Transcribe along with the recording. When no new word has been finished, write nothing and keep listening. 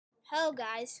Hello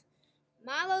guys,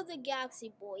 Milo the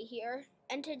Galaxy Boy here,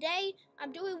 and today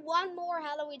I'm doing one more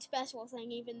Halloween special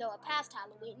thing. Even though it passed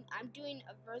Halloween, I'm doing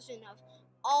a version of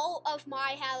all of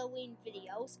my Halloween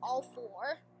videos, all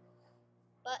 4,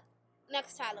 but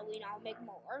next Halloween I'll make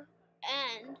more.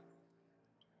 And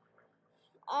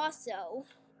also,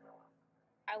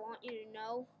 I want you to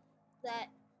know that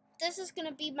this is going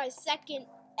to be my second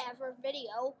ever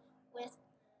video with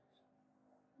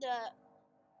the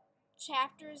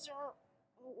chapters or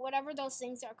whatever those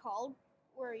things are called,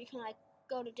 where you can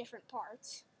go to different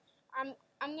parts. I'm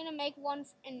gonna make one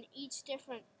in each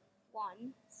different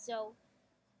one. So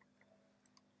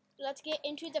let's get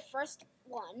into the first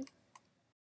one.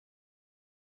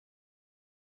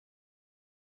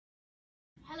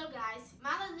 Hello guys,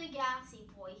 Milo the Galaxy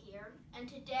Boy here, and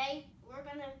today we're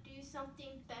gonna do something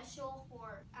special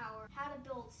for our How to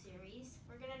Build series.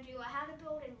 We're gonna do a How to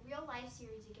Build in Real Life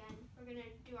series again. We're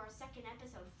gonna do our second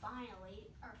episode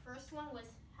finally. Our first one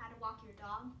was How to Walk Your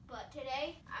Dog, but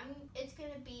today it's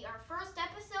gonna be our first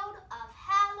episode of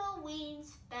Halloween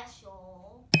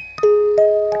Special.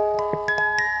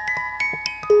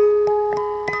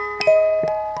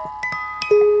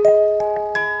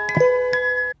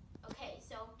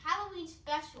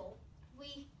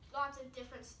 Lots of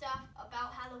different stuff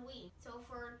about Halloween. So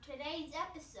for today's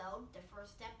episode, the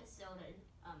first episode in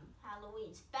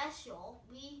Halloween special,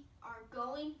 we are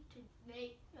going to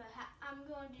make. I'm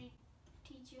going to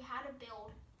teach you how to build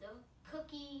the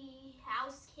cookie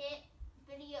house kit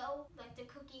video, like the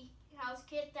cookie house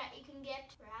kit that you can get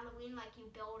for Halloween. Like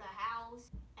you build a house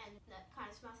and that kind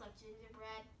of smells like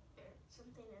gingerbread or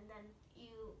something, and then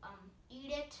you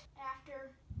eat it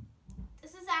after.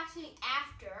 This is actually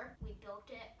after we built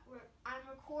it. I'm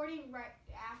recording right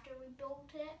after we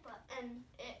built it,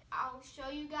 I'll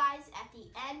show you guys at the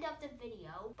end of the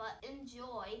video, but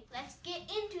enjoy. Let's get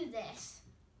into this.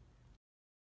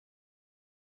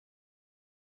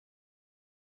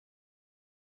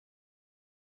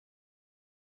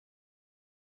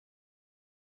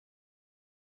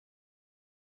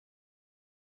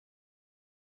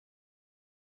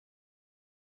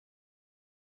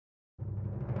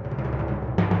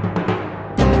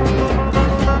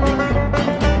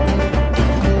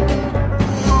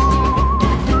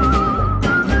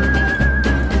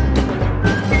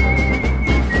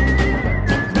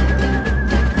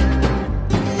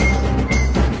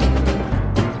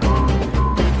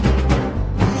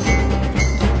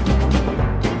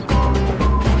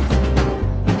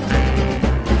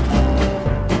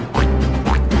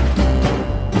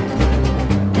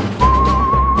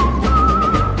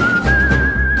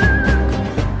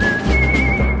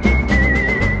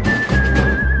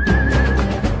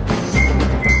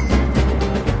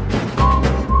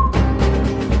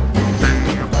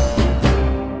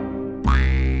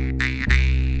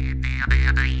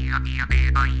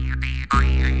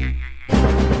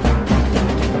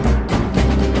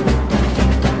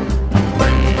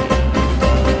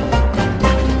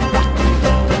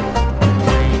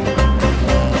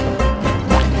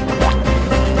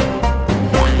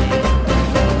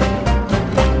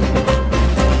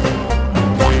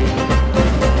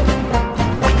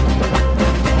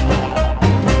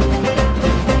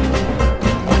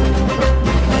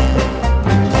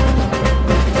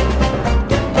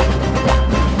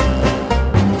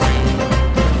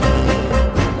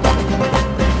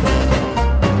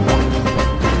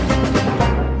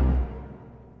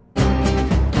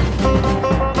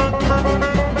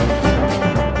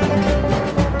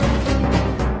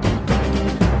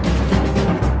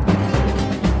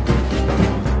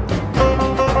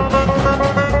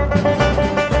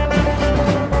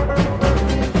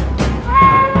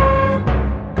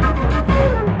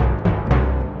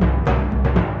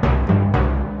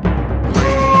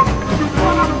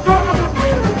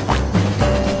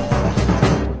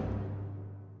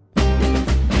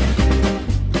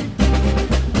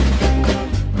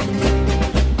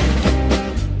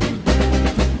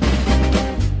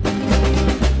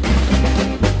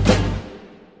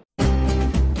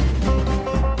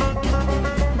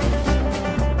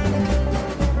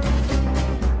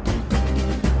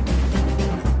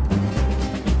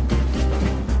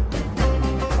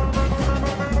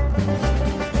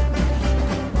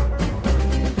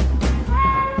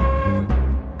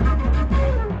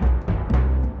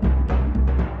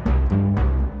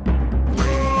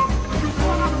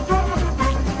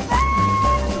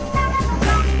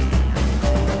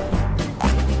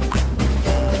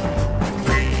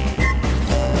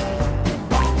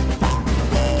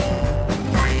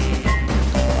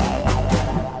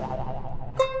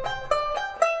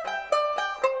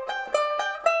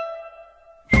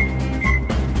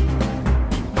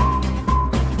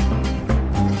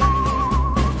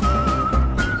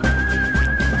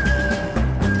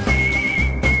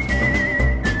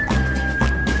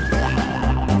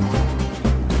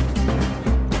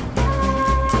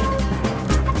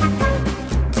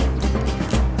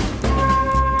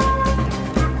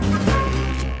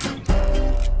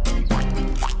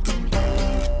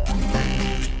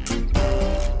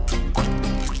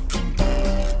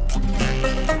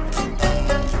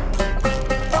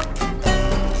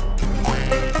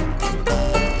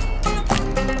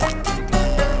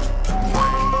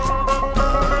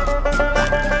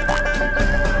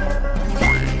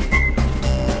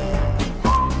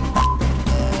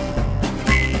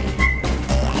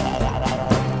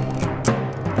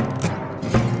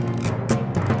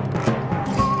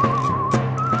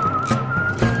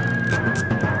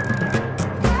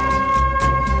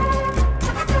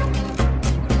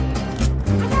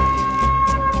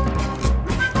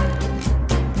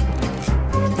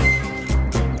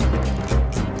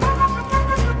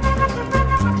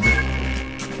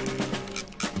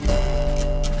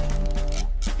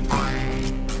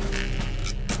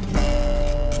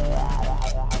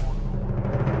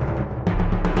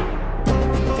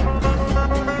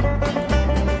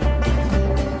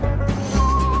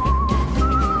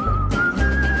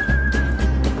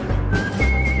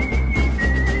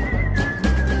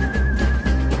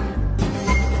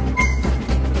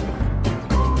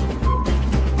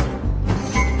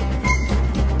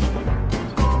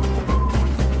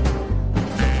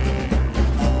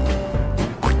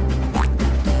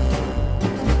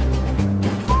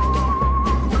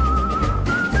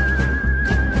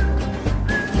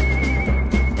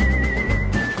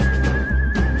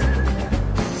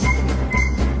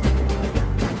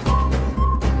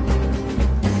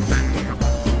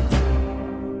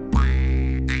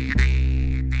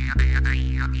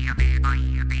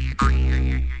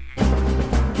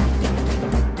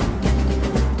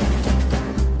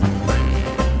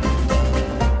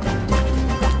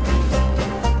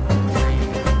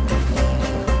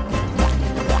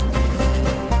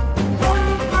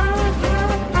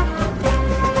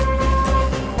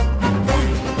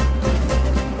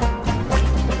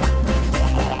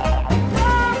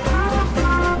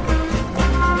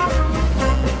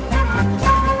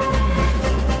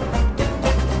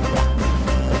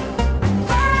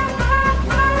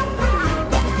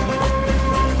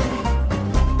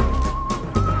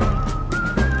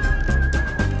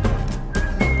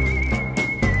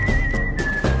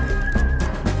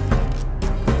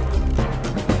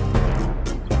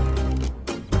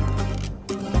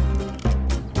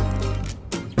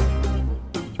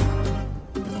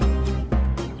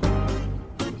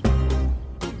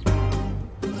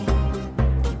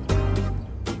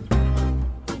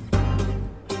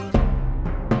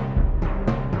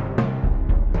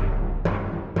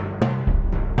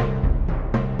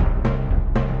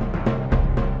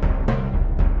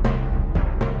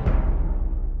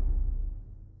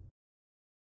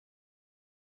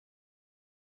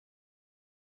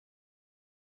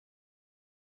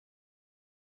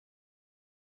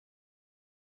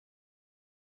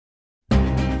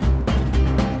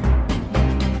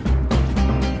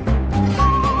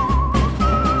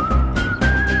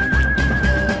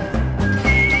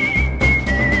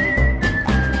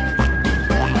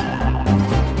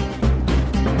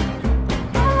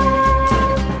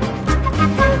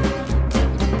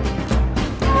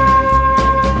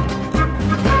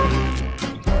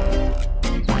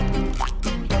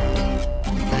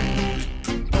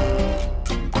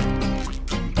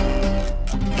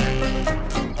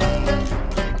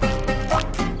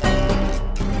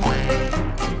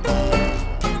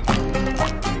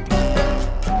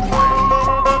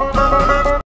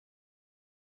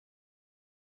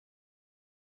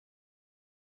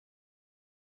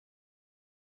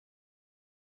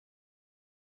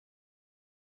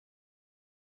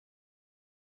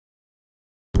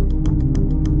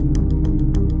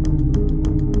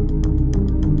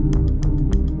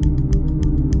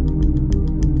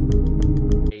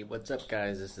 What's up,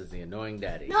 guys? This is the Annoying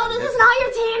Daddy. No, this is not your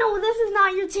channel. This is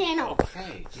not your channel.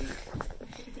 Okay.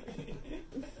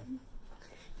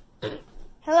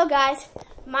 Hello, guys.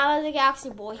 Milo the Galaxy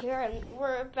Boy here, and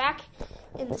we're back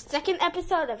in the second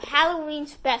episode of Halloween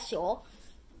Special.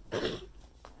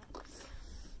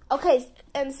 Okay,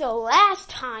 and so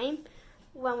last time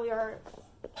when we were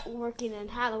working in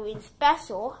Halloween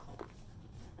Special,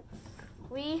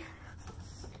 we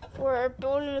were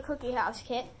building a cookie house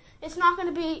kit. It's not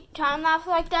going to be time lapse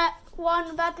like that one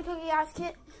about the cookie house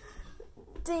kit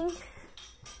thing,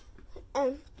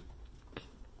 and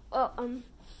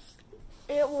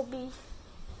it will be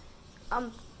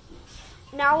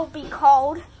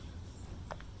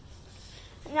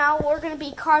now we're going to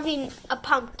be carving a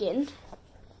pumpkin.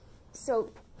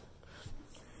 So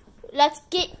let's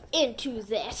get into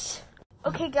this.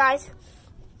 Okay, guys,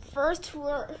 first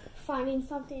we're finding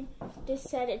something to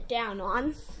set it down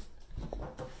on.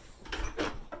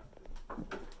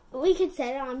 We could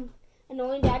set it on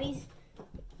Annoying Daddy's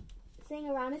thing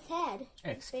around his head.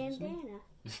 Excuse bandana.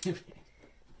 me?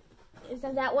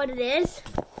 Isn't that what it is?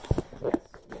 I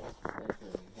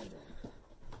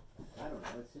don't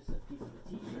know. It's just a piece of a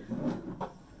t-shirt.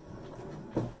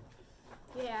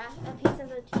 Yeah, a piece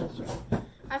of a t-shirt.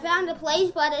 I found a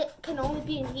place, but it can only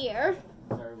be in here.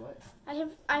 Sorry, what?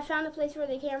 I found a place for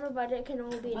the camera, but it can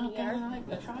only be in here. Like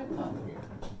a tripod here.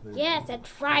 Yes, a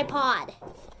tripod.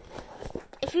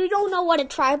 If you don't know what a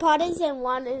tripod is and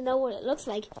want to know what it looks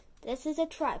like, this is a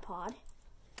tripod.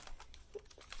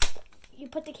 You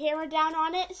put the camera down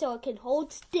on it so it can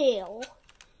hold still.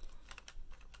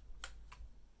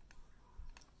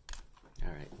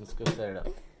 All right, let's go set it up.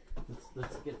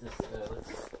 Let's get this.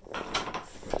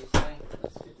 What do you say?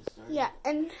 Let's get this started. Yeah,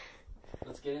 and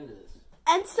let's get into this.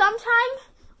 And sometime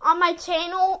on my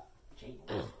channel,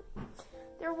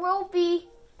 there will be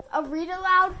a read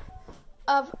aloud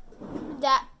of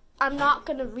that. I'm not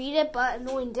gonna read it, but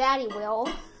Annoying Daddy will.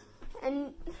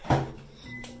 And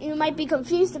you might be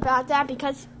confused about that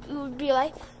because you would be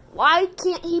like, why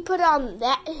can't he put it on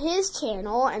his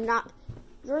channel and not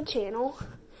your channel,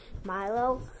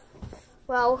 Milo?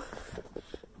 Well,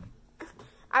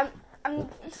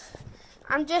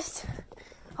 I'm just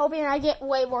hoping I get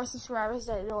way more subscribers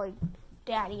than Annoying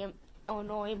Daddy and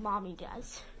Annoying Mommy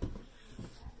does.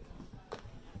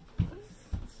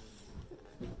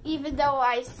 Even though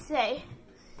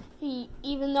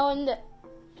even though in the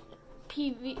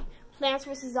PV Plants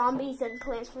vs. Zombies and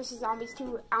Plants vs. Zombies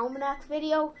 2 Almanac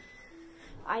video,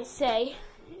 I say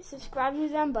subscribe to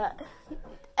them, but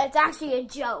it's actually a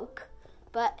joke.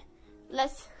 But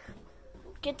let's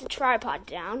get the tripod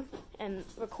down and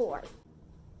record.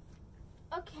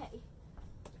 Okay,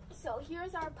 so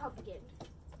here's our pumpkin.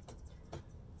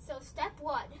 So step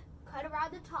 1, cut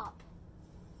around the top.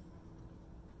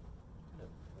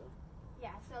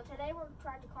 Yeah, so today we're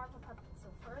trying to carve a pumpkin. So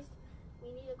first,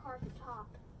 we need to carve the top.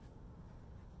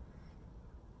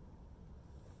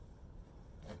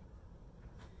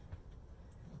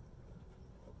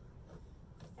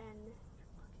 And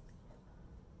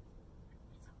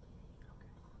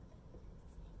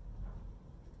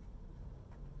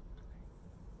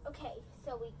okay,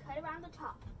 so we cut around the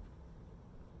top.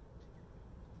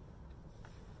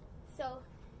 So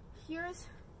here's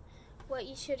what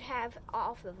you should have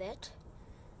off of it.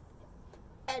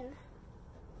 And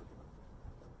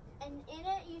in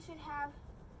it you should have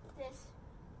this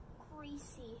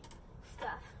greasy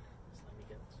stuff.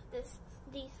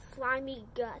 These slimy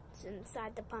guts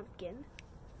inside the pumpkin.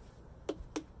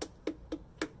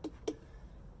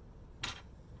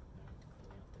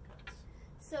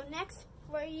 So next,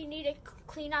 where you need to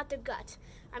clean out the guts.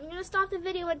 I'm gonna stop the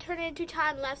video and turn it into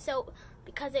time lapse, so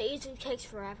because it usually takes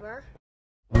forever.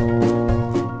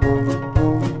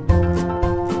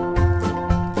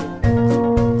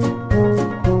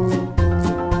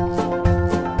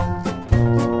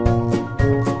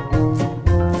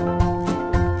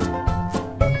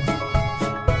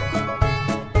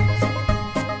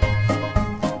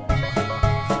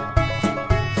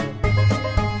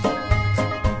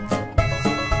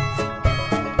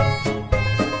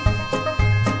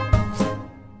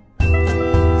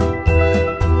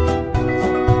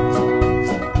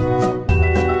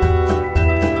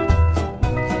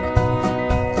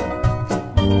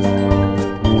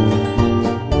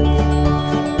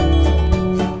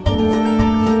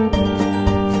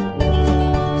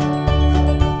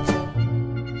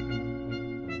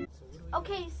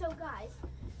 Okay, so guys,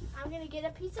 I'm gonna get a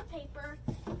piece of paper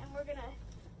and we're gonna...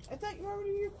 I thought you were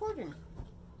already recording.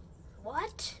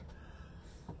 What?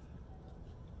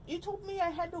 You told me I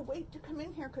had to wait to come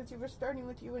in here because you were starting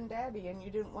with you and Daddy and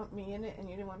you didn't want me in it and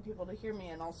you didn't want people to hear me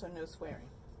and also no swearing.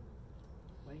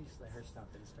 Why don't you just let her stop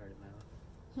and start it,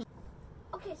 Milo?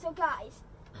 Okay, so guys,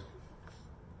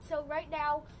 so right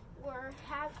now we're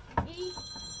having.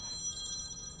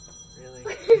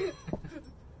 Really?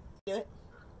 Do it.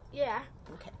 Yeah.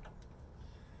 Okay.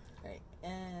 All right.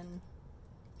 And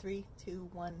 3, 2,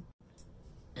 1.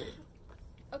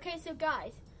 Okay, so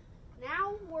guys,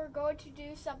 now we're going to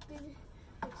do something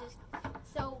which is,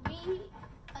 so me,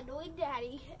 annoying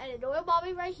daddy, and annoying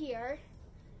mommy right here,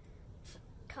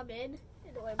 come in,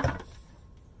 annoying mommy.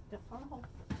 Don't fall in the hole.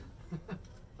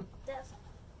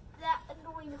 That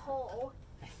annoying hole,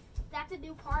 that's a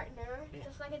new partner,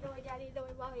 just like annoying daddy,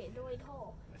 annoying mommy, annoying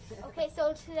hole. Okay,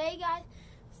 so today guys,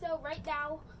 so right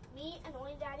now, me,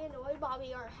 annoying daddy, and annoying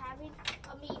mommy are having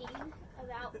a meeting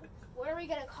about what are we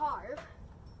going to carve.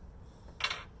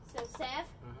 So Sev,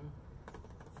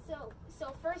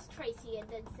 so first Tracy and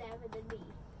then Sev and then me.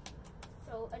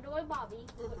 So annoying mommy,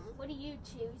 what do you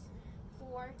choose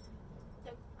for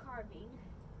the carving?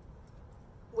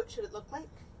 What should it look like?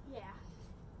 Yeah.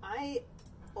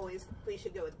 We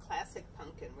should go with classic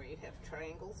pumpkin, where you have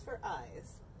triangles for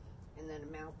eyes, and then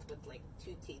a mouth with like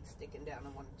 2 teeth sticking down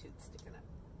and 1 tooth sticking up.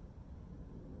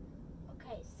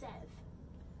 Okay, Sev.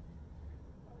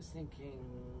 I was thinking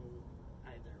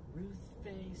either Ruth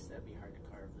face, that'd be hard to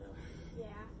carve though.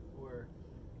 Yeah. Or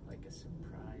like a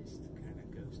surprised kind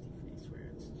of ghosty face where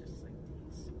it's just like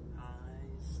these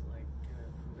eyes, like kind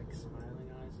of like smiling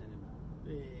eyes, and a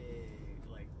big,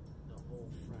 like the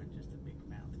whole front, just a big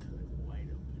mouth kind of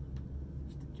wide open,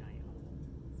 just a giant hole.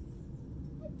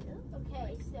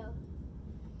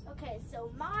 Okay,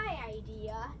 so my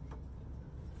idea,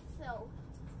 so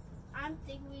I'm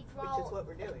thinking we draw. Which is what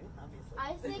we're doing,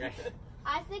 obviously.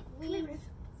 I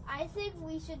think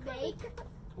we should make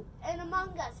an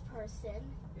Among Us person.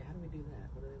 Yeah, how do we do that?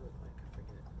 What do they look like? I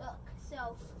forget. Look,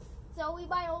 so we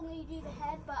might only do the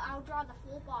head, but I'll draw the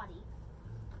full body.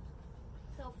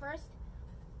 So first,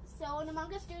 so an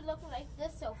Among Us dude looks like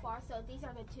this so far. So these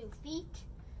are the 2 feet.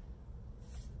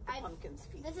 Pumpkin's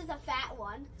feet. This is a fat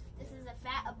one. This is a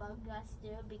fat Among Us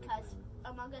dude because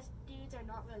Among Us dudes are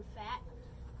not really fat.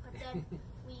 But then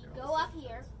we go up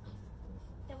here.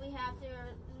 Then we have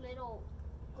their little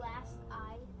glass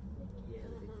eye. Yeah,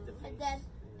 the face.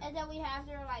 And then we have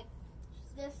their like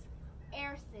this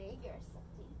air thing or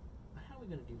something. How are we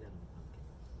gonna do that on a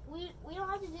pumpkin? We don't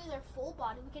have to do their full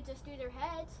body. We could just do their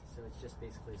heads. So it's just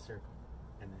basically a circle,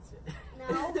 and that's it.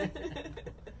 No.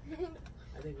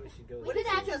 I think we should go. We could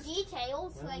add some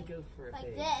details Why don't we go for a like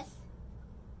face? this.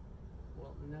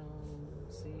 Well, no.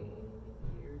 See,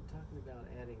 you're talking about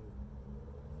adding.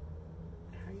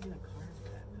 How are you gonna carve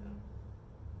that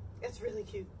though? It's really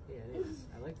cute. Yeah, it is.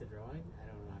 I like the drawing. I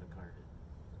don't know how to carve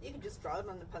it. You can just draw it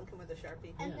on the pumpkin with a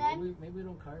Sharpie. And yeah, then maybe we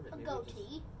don't carve it. A Maybe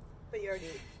goatee. But you already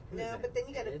Who is no. that? But then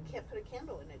you Ed? can't put a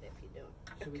candle in it if you don't.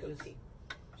 Should we just? Goatee.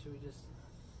 Should we just?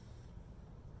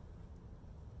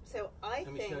 So I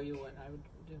Let me think show you what I would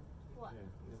do. What? Here,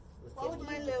 let's What get would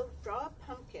if you Milo draw a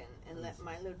pumpkin and let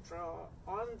Milo draw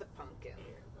on the pumpkin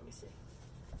Here, let me see.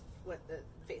 what the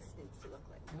face needs to look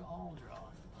like. We'll all draw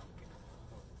on the pumpkin.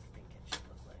 What do you think it should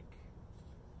look like?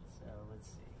 So let's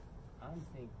see. I'm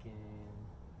thinking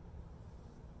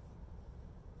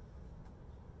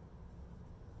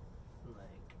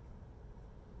like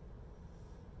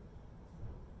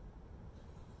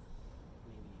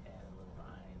maybe add a little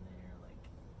eye in there, like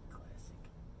classic.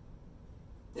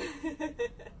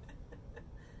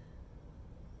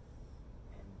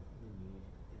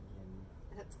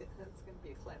 That's gonna be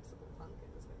a collapsible pumpkin.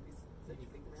 It's gonna be such a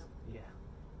big mouth. Yeah.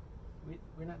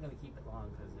 We're not gonna keep it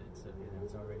long because it's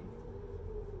it's already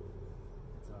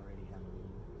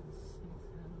Halloween. This is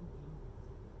Halloween.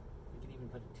 We can even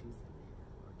put a tooth in there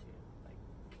or 2. Like,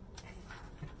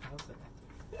 how's that?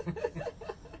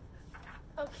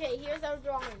 Okay, here's our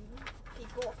drawing,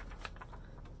 people.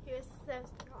 Here's Seth's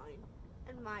drawing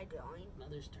and my drawing.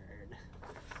 Mother's turn.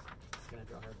 She's gonna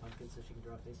draw her pumpkin so she can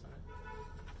draw a face on it.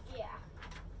 Yeah.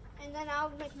 And then I'll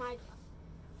make my drawing.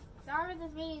 Sorry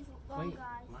this meeting's long, Wait,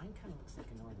 guys. mine kind of looks like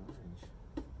annoying orange.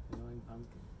 Annoying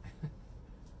pumpkin.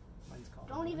 Mine's called.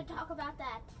 Don't even orange. talk about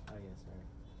that. Oh yeah, sorry.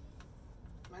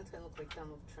 Mine's gonna look like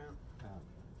Donald Trump. Oh,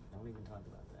 don't even talk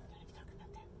about that.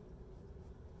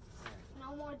 Alright,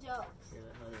 No more jokes. here,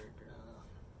 let mother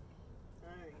draw.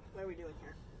 All right, what are we doing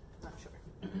here? Not sure.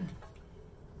 I know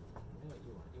what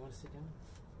you want. You want to sit down?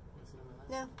 Want to sit on my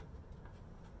lap? No.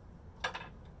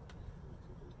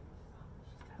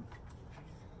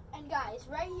 And guys,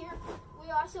 right here,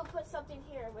 we also put something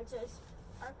here, which is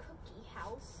our cookie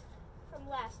house from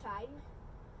last time.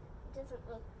 It doesn't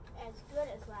look as good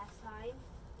as last time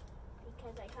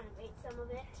because I kind of ate some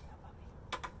of it.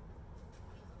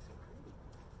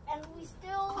 And And we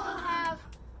still have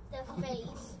the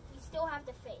face. We still have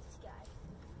the face, guys.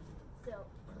 So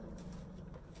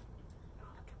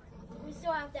we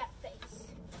still have that face.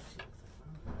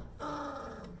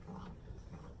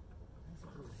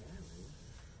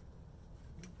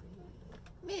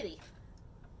 Mitty.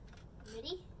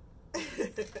 Mitty?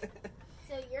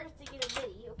 So you're thinking of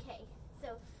Mitty, okay. So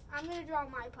I'm gonna draw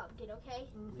my pumpkin, okay?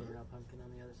 You need a pumpkin on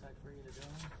the other side for you to draw?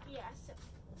 Yeah, so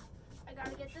I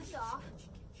gotta get this off.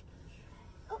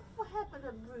 Oh, what happened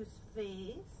to Bruce's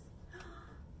face?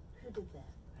 Who did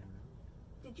that? I don't know.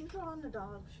 Did you draw on the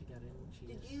dog? She got in.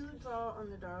 Did you draw on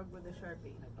the dog with a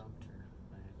Sharpie? I bumped her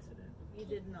by accident. You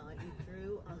did not. You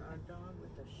drew on our dog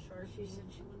with a Sharpie. She said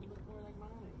she wanted to look more like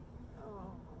mine.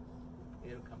 Oh.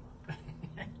 It'll come up.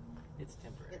 It's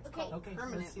temporary. It's Okay. called Okay,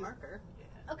 permanent let's see. marker.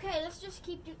 Yeah. Okay, let's just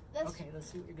keep do. Let's. Okay, let's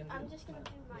see what you're gonna do. I'm just gonna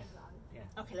do my Yeah. drawing.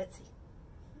 Yeah. Okay, let's see.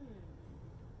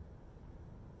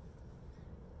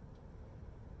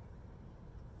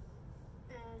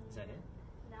 And Is that it?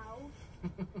 no,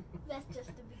 that's just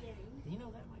the beginning. You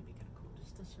know, that might be kind of cool.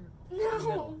 Just a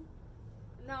circle.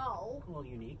 No. No. Well,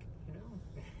 unique, you know.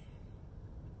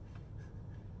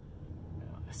 No,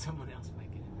 someone else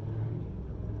might get it.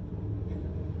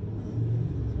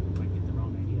 Might get the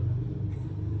wrong idea.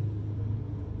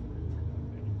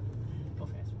 Go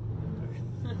fast.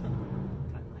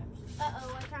 Time lapse.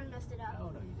 Uh-oh, I kind of messed it up. Oh,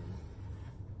 no, you didn't.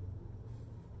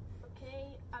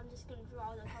 Okay, I'm just gonna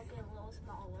draw the pumpkin a little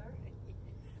smaller.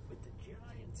 With the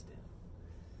giant still.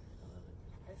 I love it.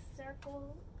 A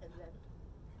circle, and then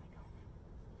I know.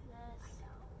 this.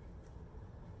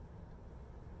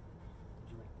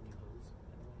 Did you like the new hose,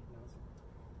 by the way? Nozzle?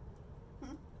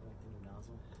 Hmm? I like the new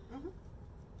nozzle. Mm-hmm.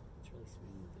 It's really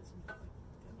smooth, isn't it? Like,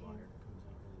 the water comes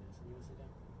out really nice. And you want to sit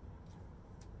down?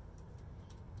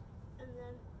 And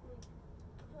then we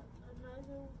put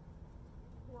another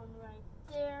one right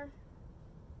there.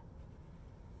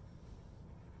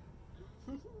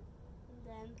 And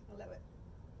then I love it.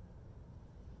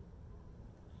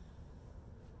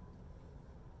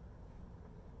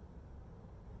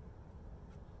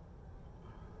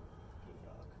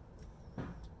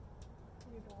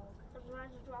 your dog. I'm going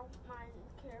to draw mine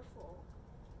careful.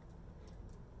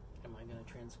 Am I going to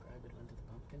transcribe it onto the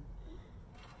pumpkin?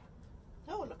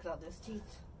 Oh, look at all those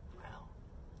teeth. Wow.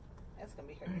 That's going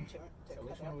to be hard to chew. So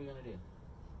which one are we going to do?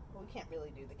 Well, we can't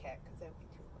really do the cat because that would be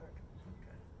too hard.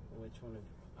 Okay. Which one of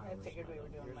I ours figured we mine?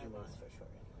 were doing Yours my or ones mine? for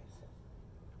sure anyway. So.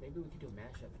 Maybe we could do a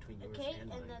mashup between yours Okay, and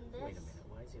and mine. then Wait a this. minute.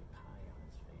 Why is it pie on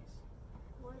his face?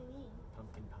 What do you mean?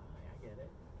 Pumpkin pie. I get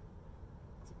it.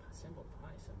 It's a symbol,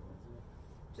 pie symbol, isn't it?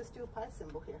 Just do a pie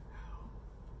symbol here.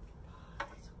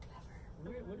 Pie. So clever.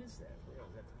 What is that? For real?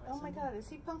 Is that the pie Oh my symbol? God, is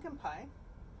he pumpkin pie?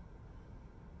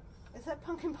 Is that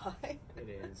pumpkin pie? It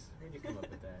is. Where'd you come up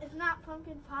with that? It's not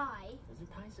pumpkin pie, Those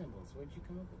are pie symbols. Where'd you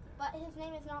come up with that? but his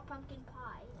name is not pumpkin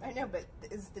pie. I know, but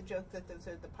is the joke that those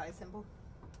are the pie symbol?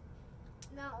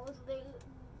 No, those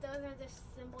are the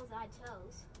symbols I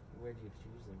chose. Where'd you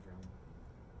choose them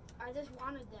from? I just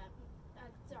wanted them.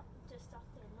 I just thought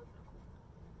they looked cool.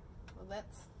 Well,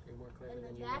 that's, You're more clever And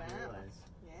than then you that- realize.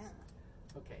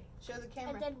 yeah. Okay. Show the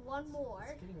And camera. then one more.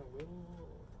 It's getting a little.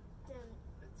 Then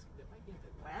That might be a bit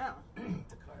Wow,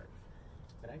 to carve.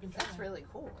 But I can try. that's really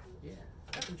cool. Yeah.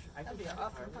 I can That'd be try to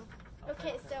awesome. carve it. I'll try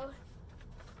okay, to carve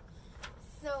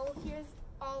so here's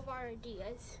all of our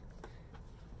ideas.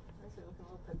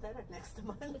 We'll put that up next to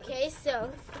mine. Okay,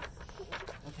 so it.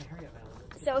 Okay, hurry up, Alan.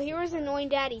 Let's so get here this was carved. annoying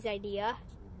Daddy's idea,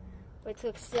 which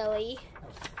looks silly.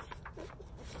 Okay.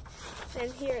 Then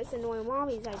here's annoying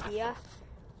Mommy's idea.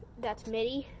 That's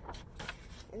Mitty.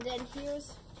 And then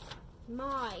here's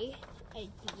my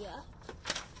idea.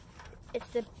 It's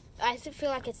the I feel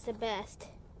like it's the best.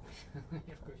 Of course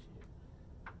you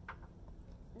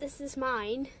do. This is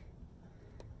mine.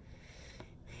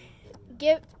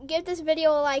 Give this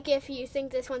video a like if you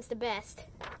think this one's the best.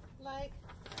 Like,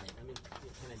 Alright,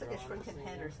 can I it's like draw a on shrinking this thing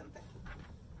head here? or something.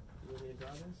 You want me to draw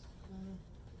this?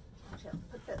 Shall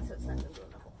put that so it's not going to go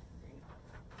in the hole. There you go.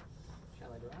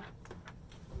 Shall I draw it?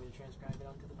 Want me to transcribe it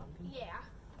onto the pumpkin? Yeah,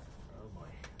 Oh boy.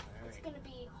 Alright. it's gonna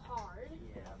be hard.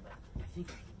 Yeah, but I think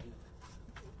I can do it. I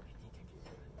think I can do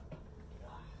it.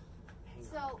 Hang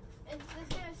So is this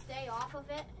gonna stay off of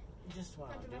it? on. Just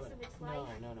while for I'm the doing rest of it. its No,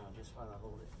 life? no, just while I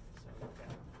hold it. So, okay.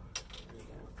 There you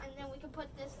go. And then we can put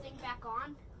this thing back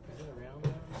on. Is it a round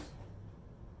nose?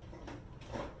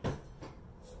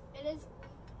 It is.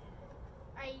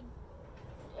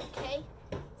 Okay.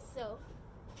 So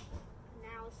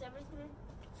now Sever's gonna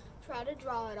try to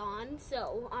draw it on.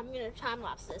 So I'm gonna time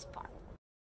lapse this part.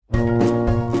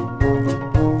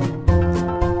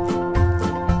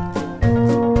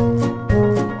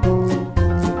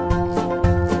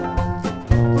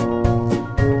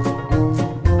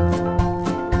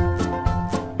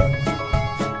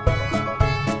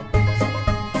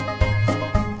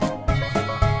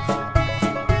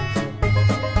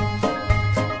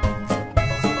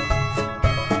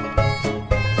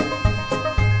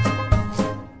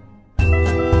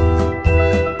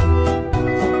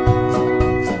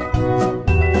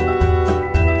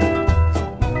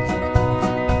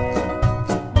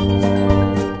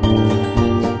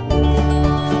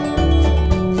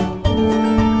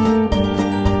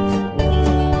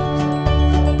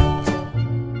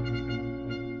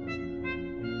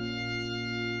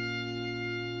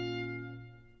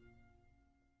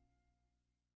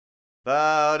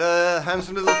 About a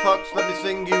handsome little fox, let me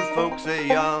sing you folks a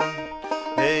yarn.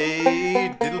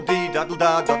 Hey, diddle-dee,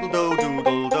 daddle-da,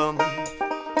 daddle-do-doodle-dum.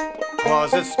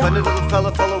 'Twas a splendid little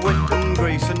fella full of wit and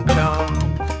grace and charm.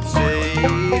 Say,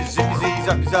 zippy-zee,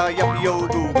 zappy-zah,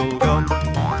 yappy-o-google-gum.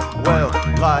 Well,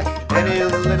 like any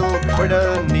little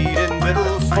critter needing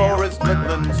victuals for his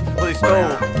littlins, well, he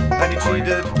stole and he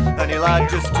cheated and he lied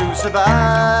just to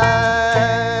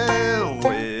survive.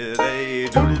 With a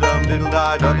doodle-dum,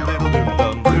 diddle-die,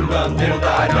 daddle-diddle-doodle-dum. Doodle-dum,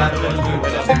 diddle-die,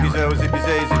 daddle-diddle-doodle-dum. Zippy-zo,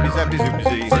 zippy-zay, zippy-zappy,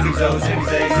 zippy-zee. Zippy-zo,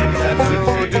 zippy-zay, zippy-zappy,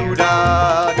 zippy-zee.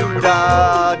 Doo-da,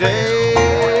 doo-da, day.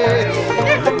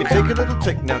 Let me take a little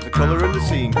tick now to colour in the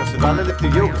scene, 'cause the valley lift the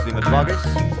yokes, the madvagas,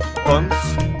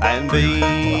 bunts, and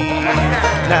beans.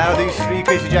 Now these three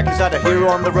crazy jackies had a hero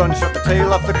on the run, shot the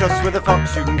tail off the cuss with a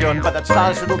fox shooting gun. But that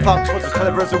stylish little fox was as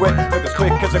clever as a whip, looked as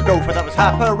quick as a gopher, that was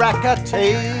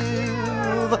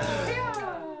Happaracatave.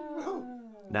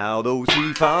 Now those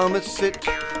three farmers sit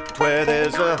where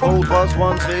there's a hole, was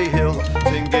once a hill,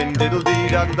 singing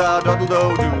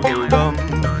diddle-dee-daddle-da-daddle-do-doodle-dum.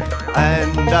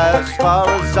 And as far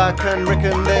as I can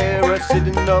reckon, they're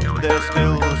sitting up there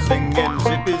still, singing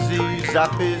zippy-zee,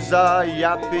 zappy-zah,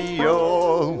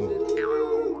 yappy-o.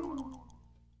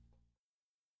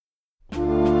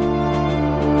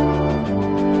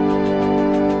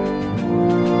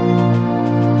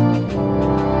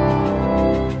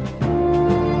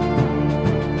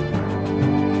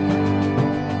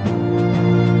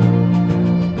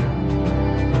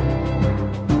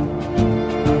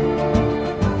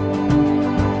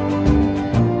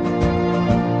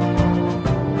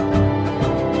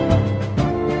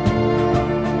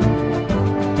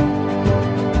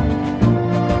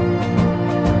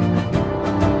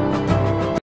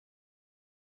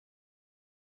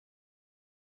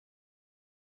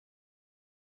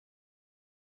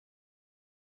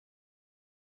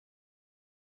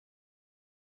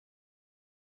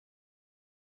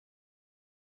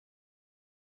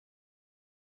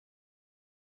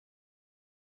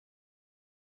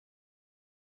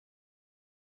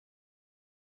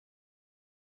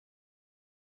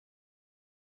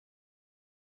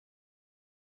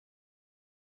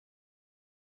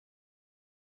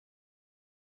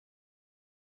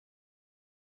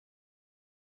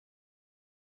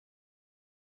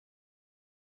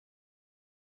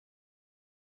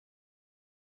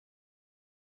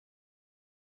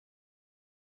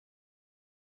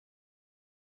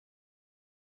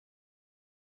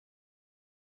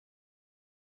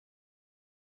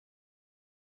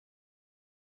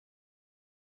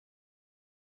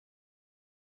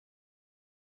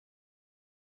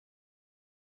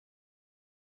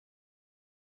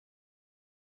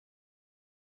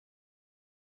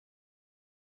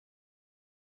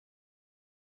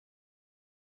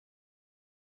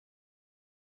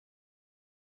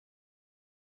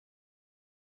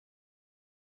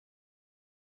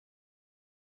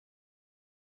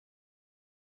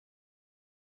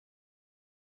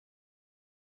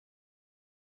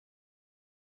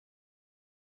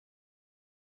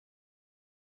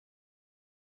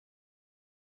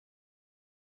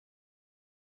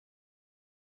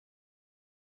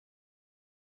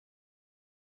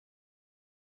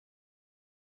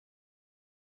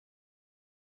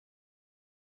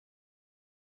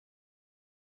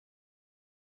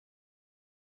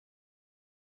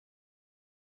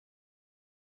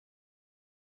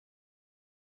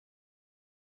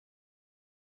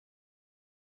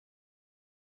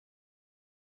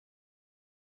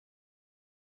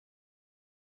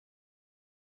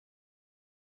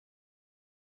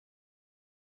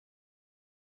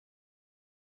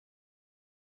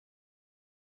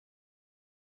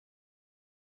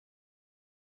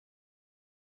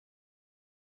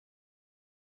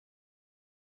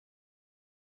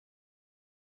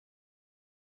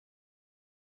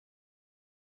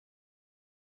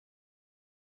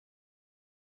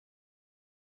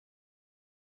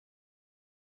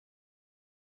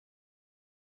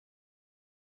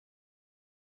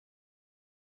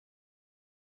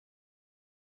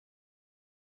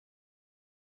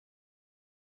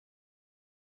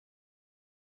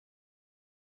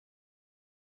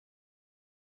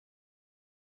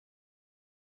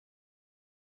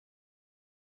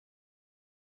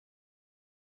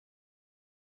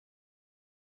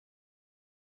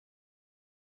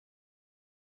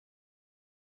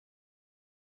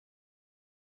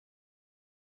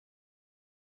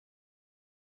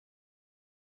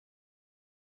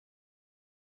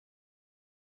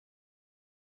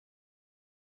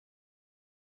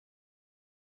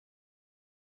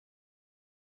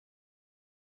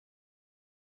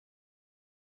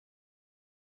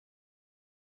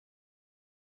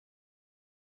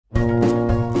 Hello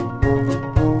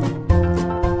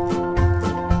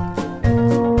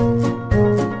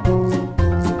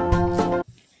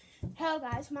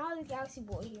guys, Molly the Galaxy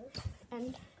Boy here,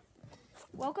 and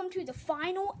welcome to the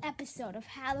final episode of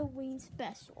Halloween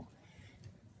Special.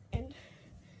 And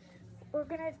we're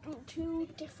gonna do two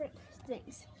different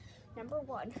things. Number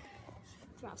one,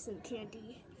 drop some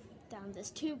candy down this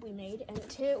tube we made, and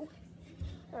two,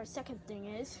 our second thing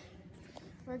is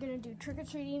we're gonna do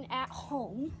trick-or-treating at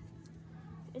home.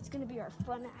 It's gonna be our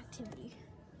fun activity.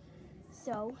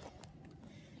 So,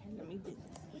 Let me do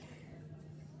this.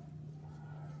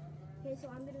 okay, so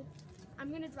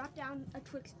I'm gonna drop down a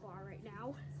Twix bar right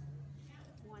now.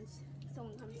 Once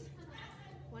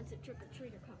a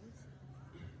trick-or-treater comes.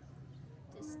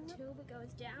 This tube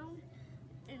goes down,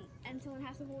 and someone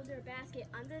has to hold their basket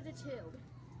under the tube.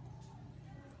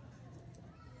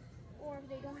 Or if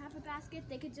they don't have a basket,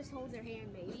 they could just hold their hand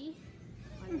maybe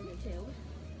under the tube.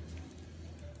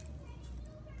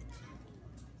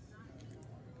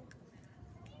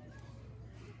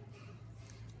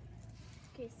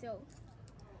 Okay, so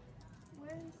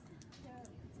where's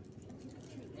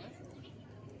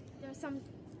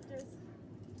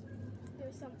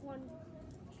there's someone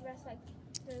dressed like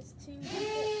there's two people.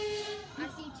 I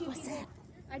see two What's people. that?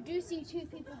 I do see two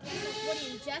people dressed like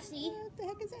Woody and Jesse What the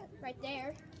heck is that? right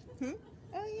there. Hmm?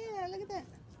 Oh yeah, look at that.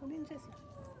 Woody and Jesse.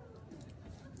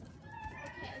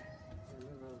 Okay.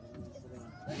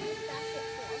 What's this basket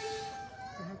for?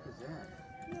 What the heck is that?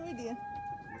 No idea.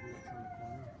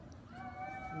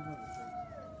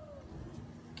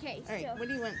 Okay, All right, so what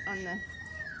do you want on the?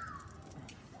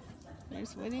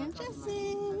 There's Woody and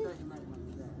Jesse.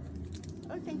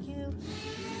 Oh, thank you.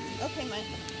 Okay, Mike.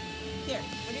 Here,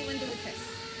 what do you want to do with this?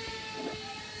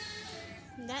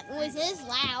 that noise is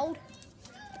loud.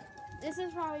 This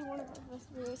is probably one of the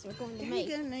best videos we're going to There make.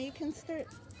 you go. Now you can start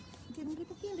giving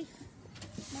people candy.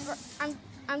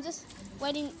 I'm just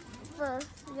waiting for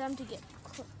them to get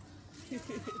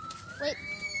wait.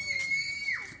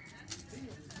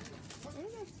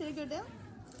 Did it go down?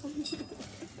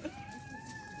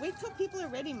 Wait till people are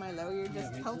ready, Milo. You're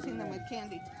just pelting them with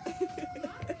candy.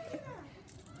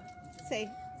 say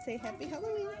Happy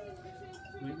Halloween.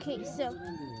 Okay, so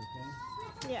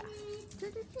yeah.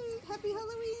 Happy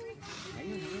Halloween.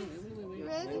 You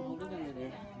ready? Hold it under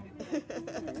there.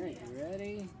 Alright, you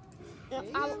ready?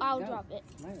 I'll Go. drop it.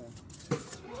 Milo.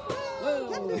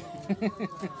 Whoa!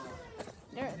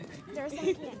 There's some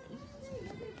candy.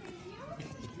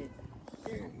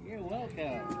 You're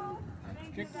welcome.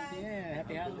 Yeah,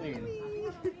 happy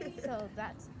Halloween. So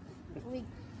that's we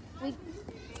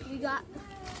got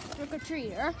trick or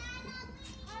treater.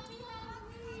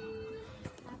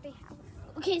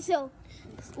 Okay, so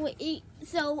wait,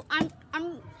 so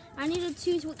I need to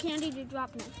choose what candy to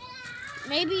drop next.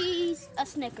 Maybe a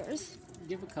Snickers.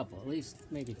 Give a couple, at least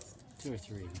maybe 2 or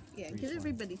 3. Yeah, for each give one.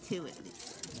 everybody 2 at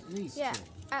least. At least Yeah, 2.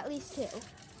 at least 2.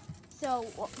 So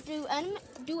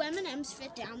do M&Ms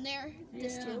fit down there?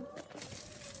 This Yeah. tube?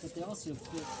 But they also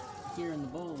fit here in the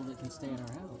bowl that can stay in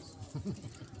our house.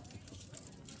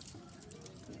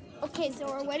 Okay, so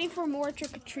we're waiting for more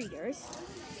trick-or-treaters.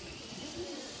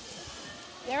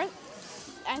 There,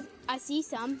 I see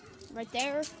some right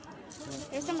there.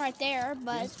 There's some right there,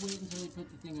 but Just wait until we put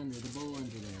the thing under, the bowl under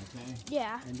there, okay?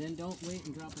 yeah, And then don't wait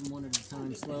and drop them one at a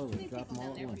time slowly. Drop them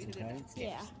all at once, okay?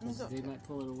 yeah. 'Cause they might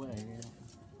pull it away. Yeah.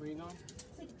 Where you going?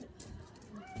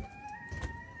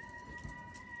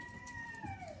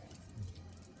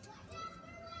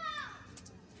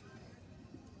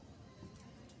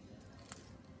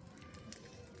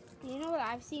 You know what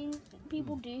I've seen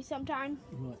people do sometimes?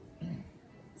 What?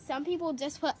 Some people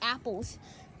just put apples.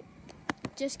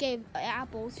 Just gave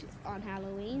apples on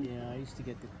Halloween. Yeah, I used to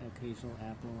get the occasional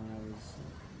apple when I was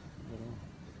little.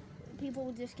 People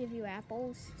would just give you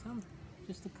apples. Some,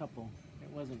 just a couple. It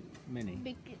wasn't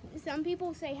many. Some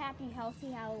people say happy,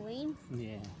 healthy Halloween,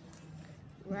 Yeah,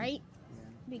 right? yeah,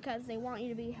 Because they want you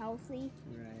to be healthy,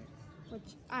 right.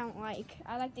 which I don't like.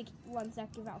 I like the ones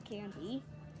that give out candy.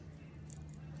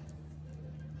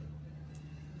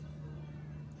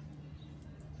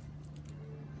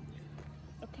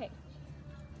 Okay.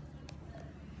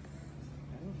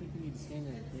 I don't think we need to stand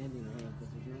there standing around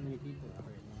because there's not many people out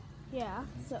right now. Yeah. I'm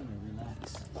just So gonna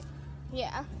relax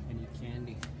yeah, and eat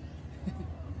candy.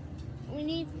 we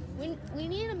need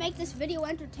to make this video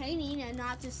entertaining and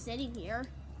not just sitting here.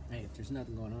 Hey, if there's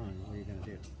nothing going on, what are you gonna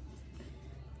do?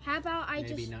 How about I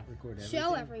Maybe just not record everything.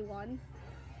 show everyone,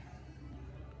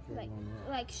 Show like everyone what?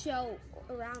 like show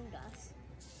around us.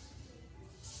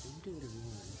 You can do whatever you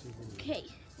want. It's your video. Okay.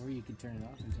 Or you can turn it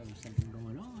off until there's something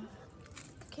going on.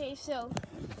 Okay, so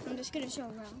I'm just gonna show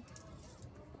around.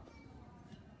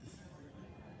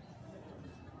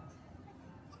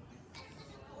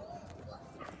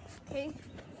 Okay.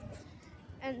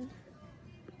 And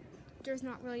there's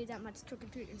not really that much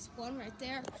trick-or-treaters. One right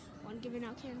there, one giving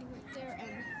out candy right there, and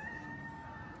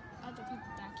other people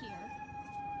back here.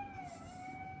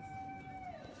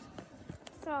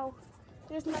 So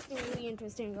there's nothing really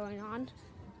interesting going on.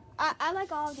 I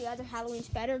like all of the other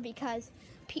Halloweens better because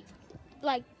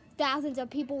like thousands of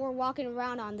people were walking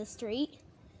around on the street.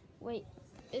 Wait,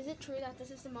 is it true that this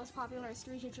is the most popular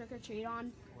street to trick-or-treat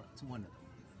on? Well, it's one of them.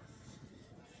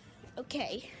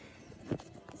 Okay.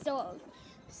 So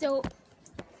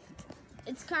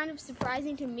it's kind of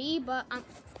surprising to me, but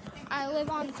I live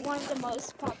on one of the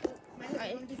most popular.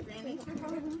 Right.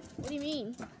 What do you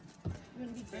mean? You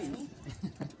want to be Granny?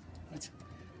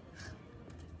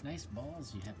 Nice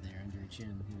balls you have there under your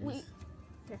chin. Wait.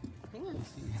 Hang on.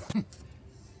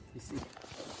 You see?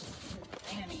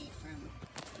 Granny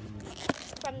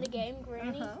From the game,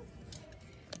 Granny. Well,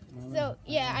 So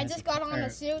yeah, I just got on a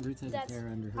suit Ruth has a that's pair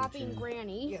under her copying chin.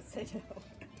 Granny, Yes, I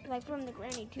know. like from the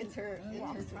Granny 2 It's her.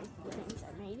 It's her. things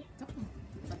I made.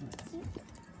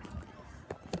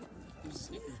 There's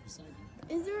Snickers beside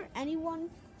you. Is there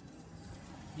anyone?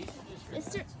 You should just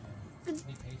Is there? be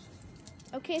patient.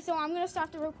 Okay, so I'm gonna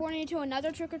stop the recording until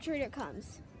another trick-or-treater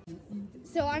comes.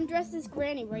 So I'm dressed as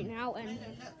Granny right now, and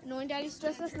Annoying Daddy's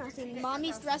dressed as nothing.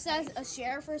 Mommy's dressed as a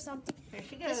sheriff or something. Here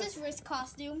she goes. This is Rick's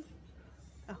costume.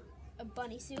 Oh. A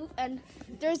bunny suit. And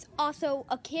there's also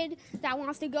a kid that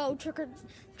wants to go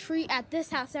trick-or-treat at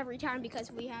this house every time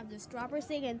because we have this dropper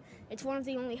thing, and it's one of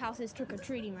the only houses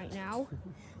trick-or-treating right now.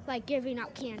 Like giving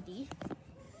out candy.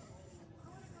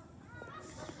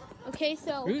 Okay,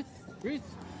 so... Ruth!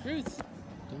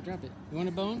 Don't drop it. You want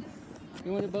a bone?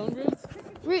 You want a bone, Ruth?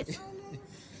 Ruth,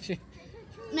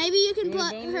 maybe you can You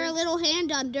want put a bone, her Ruth? little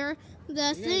hand under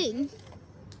the thing.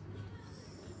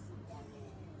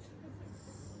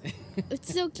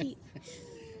 It's so cute.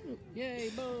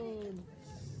 Yay, bone!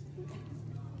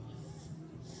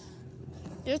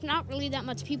 There's not really that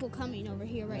much people coming over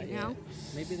here right Not yet. now.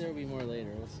 Maybe there will be more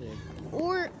later. We'll see.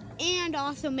 And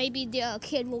also maybe the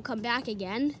kid will come back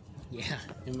again. Yeah,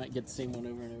 you might get the same one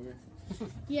over and over.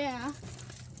 Yeah.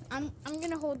 I'm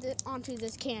gonna hold it onto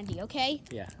this candy, okay?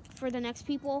 Yeah. For the next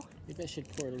people. Maybe I should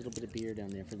pour a little bit of beer down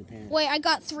there for the parents. Wait, I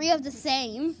got 3 of the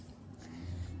same.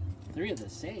 3 of the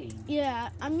same. Yeah,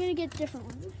 I'm gonna get different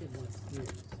ones. Look at what's 3 of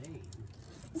the same.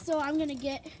 So I'm gonna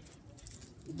get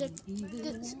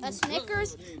a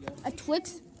Snickers, There you go. a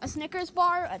Twix, a Snickers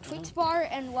bar, a Twix bar,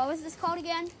 and what was this called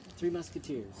again? 3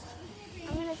 Musketeers.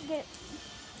 I'm gonna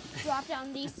drop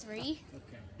down these 3.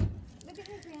 Okay. Look at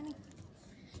her, Granny.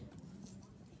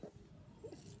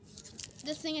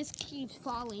 This thing keeps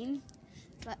falling,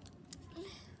 but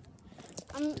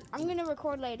I'm gonna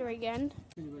record later again.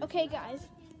 Okay, guys,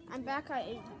 I'm back.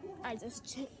 I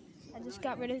just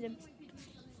got rid of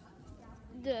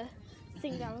the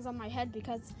thing that was on my head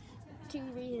because 2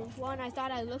 reasons. 1, I thought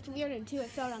I looked weird, and 2, it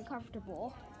felt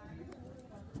uncomfortable.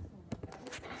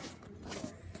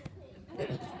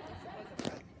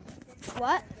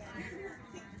 What?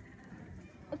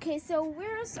 Okay, so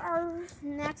where's our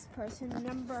next person,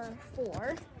 number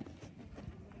 4?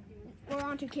 We're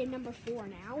on to kid number 4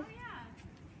 now.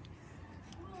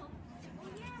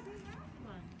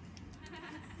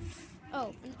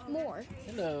 Oh, more.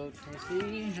 Hello,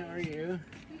 Tracy. How are you?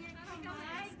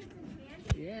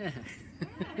 Yeah.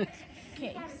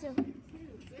 Okay, so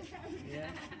Yeah.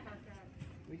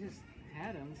 We just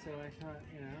had them, so I thought,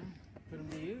 put them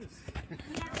to use.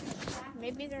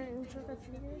 maybe they're new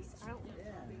trick-or-treaters. I don't know.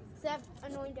 Except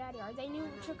Annoying Daddy, are they new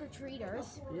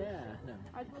trick-or-treaters? Yeah. No.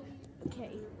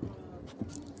 Okay.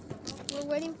 We're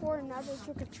waiting for another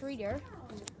trick-or-treater.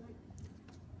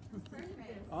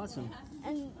 Awesome.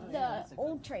 And the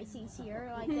old Tracy's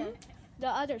here, like the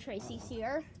other Tracy's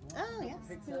here. Oh, yes.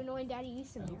 Who Annoying Daddy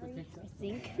used to marry, I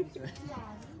think.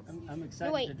 I'm excited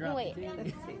No, wait, to drop wait. the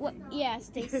candy. What? Yeah,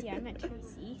 Stacy. I meant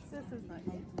Tracy. This is nice.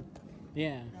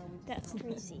 Yeah. That's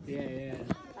Tracy. Yeah.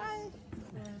 Hi.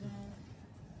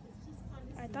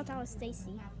 I thought that was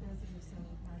Stacy.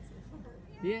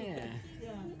 Yeah.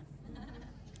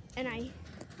 And I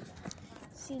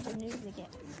see the news again.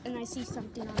 And I see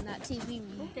something on that TV.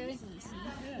 Okay.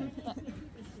 But,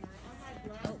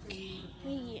 okay.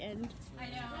 And I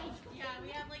know. Yeah, we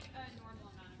have like a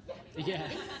normal amount of Yeah.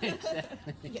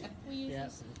 Exactly. Yeah. we use Yeah.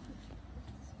 this.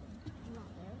 Not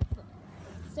there.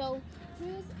 So,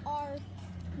 who's our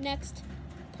next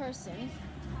person?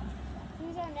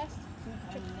 Who's our next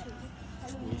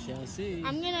trick-or-treater? We shall see.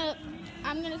 I'm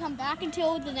gonna come back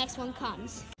until the next one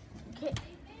comes. Okay.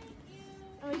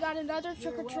 And we got another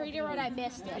trick-or-treater and I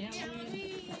missed it.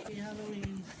 Happy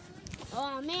Halloween.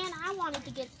 Oh man, I wanted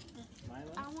to get.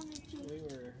 Milo? I wanted to. We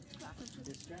were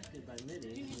Distracted by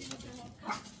Minnie.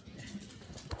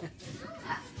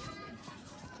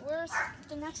 Where's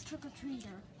the next trick-or-treater?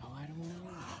 Oh, I don't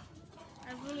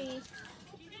know.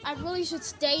 I really should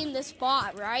stay in this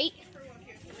spot, right?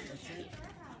 That's it.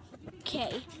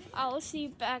 Okay. I'll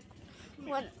see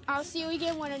you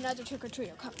again when another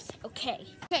trick-or-treater comes. Okay.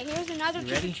 Okay, here's another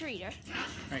You ready? trick-or-treater. All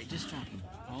right, just drop them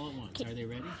all at once. Okay. Are they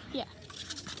ready? Yeah.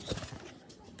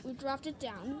 We dropped it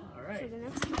down All right. for the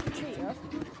next trick-or-treater.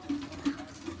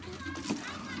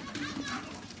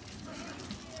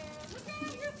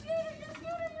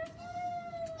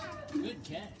 Good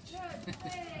catch.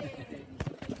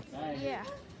 Bye. Yeah.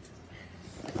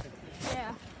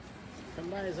 Yeah. Come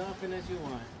by as often as you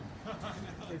want.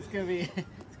 It's gonna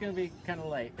be kind of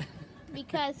late.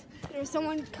 Because there's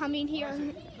someone coming here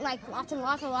like lots and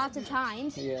lots of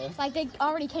times. Yeah. Like they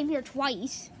already came here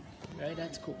twice. Right?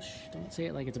 That's cool. Shh, don't say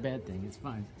it like it's a bad thing. It's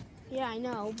fine. Yeah, I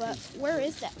know, but where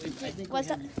is that? I think What's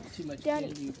we that? have too much Daddy,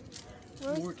 candy.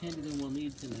 Where's, More candy than we'll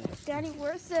need tonight. Daddy, who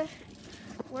was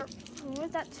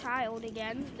that child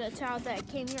again? The child that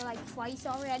came here like twice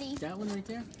already? That one right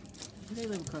there? They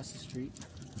live across the street.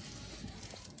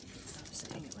 Stop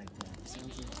saying it like that. It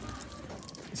sounds like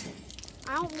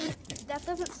I don't mean, that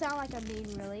doesn't sound like I mean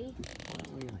really.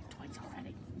 well, you're like twice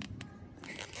already.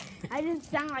 I didn't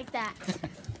sound like that.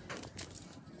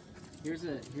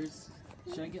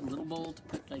 Should I get a little bowl to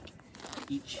put like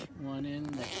each one in?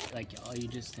 That like all you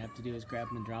just have to do is grab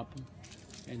them and drop them,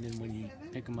 and then when you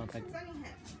pick them up,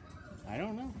 I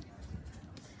don't know.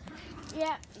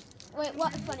 Yeah. Wait,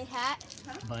 what funny hat?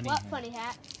 Bunny. What hat. funny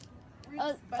hat?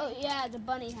 Oh yeah, the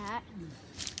bunny hat.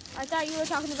 I thought you were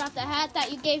talking about the hat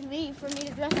that you gave me for me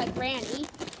to dress like Granny.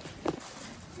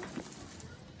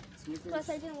 Snickers, Plus,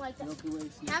 I didn't like that. Milky Way,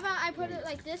 Snickers. How about I put it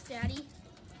like this, Daddy?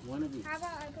 One of each. How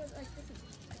about I put it like this,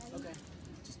 Daddy? Okay.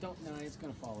 Just don't. No, it's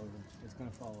gonna fall over. It's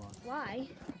gonna fall off. Why?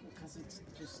 Because it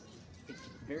can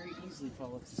very easily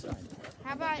fall off the side.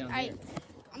 How about down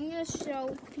I'm gonna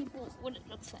show people what it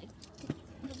looks like.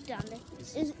 Look down there.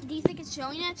 Do you think it's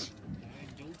showing it? I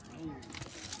don't know.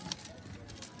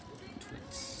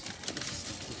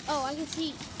 Oh, I can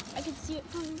see it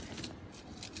from.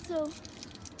 So,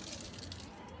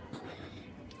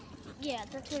 yeah,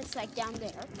 that's what it's like down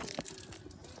there.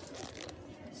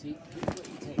 See, here's what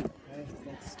you take. Right?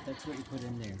 That's what you put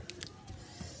in there.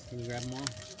 Can you grab them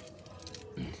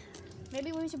all?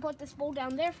 Maybe we should put this bowl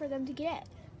down there for them to get.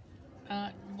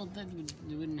 Well, then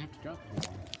you wouldn't have to drop them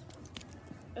all.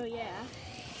 Oh yeah.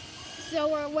 So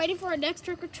we're waiting for our next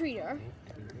trick-or-treater.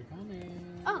 I think they're coming.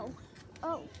 Oh.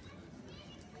 Oh,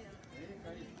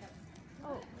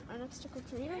 our next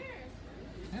trick-or-treater?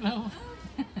 Hello.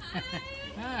 We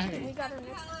Hi. got our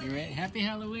next. You ready? Happy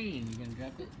Halloween. You gonna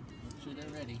drop it? Make sure they're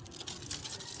ready.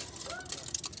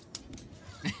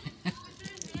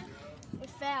 It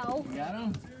fell. You got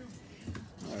them?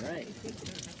 All right.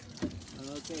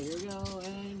 Okay, here we go,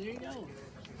 and there you go.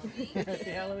 Happy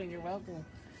Halloween. You're welcome.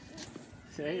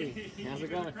 Hey, how's it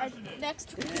going? Our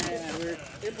next. Yeah, we're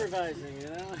improvising, you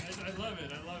know? I love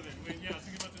it. Wait, yeah, I was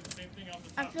thinking about the same thing off the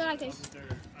I top. feel like wasn't there.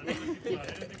 I love it. I didn't think I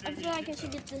there'd be feel like I anything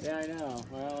should get this. Yeah, I know.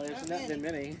 Well, there's not been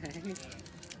many.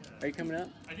 Are you coming up?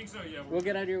 I think so, yeah. We'll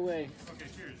get out of your way. Okay,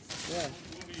 cheers. Yeah.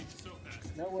 We'll be so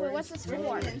fast. No worries. Wait, what's this No for?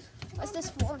 worries. What's this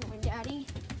for, annoying Daddy?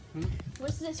 Hmm?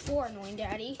 What's this for, annoying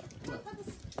Daddy?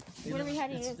 Hey, What are we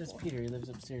heading in That's for? Peter. He lives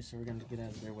upstairs, so we're going to get out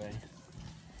of their way.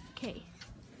 Okay.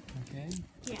 Okay?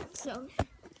 Yeah. So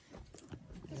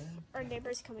Yeah, our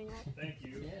neighbor's coming up. Thank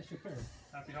you. yeah sure.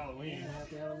 Happy Halloween. Yeah,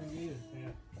 happy Halloween to you.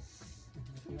 Yeah.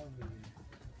 Happy Halloween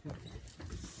to you.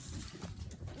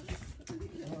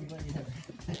 Oh, I'm glad you have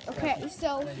it. Okay,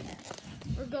 so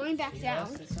we're going back You down.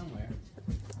 lost it somewhere.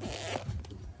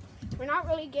 We're not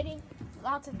really getting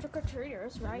lots of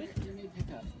trick-or-treaters, right? You may pick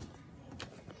up.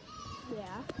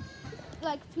 Yeah.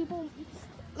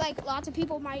 Lots of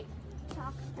people might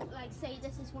say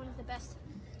this is one of the best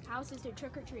houses to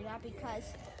trick-or-treat at because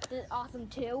the awesome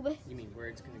tube. You mean where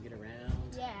it's going to get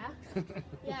around? Yeah.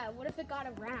 Yeah, what if it got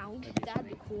around? That'd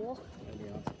be cool. That'd be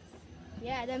awesome.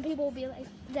 Yeah, then people would be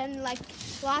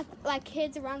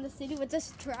kids around the city would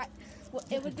just try.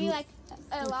 It would be like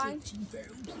a line.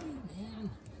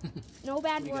 No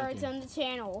bad What do you got words there? on the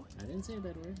channel. I didn't say a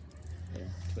bad word. There,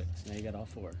 Twix. Now you got all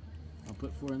four. I'll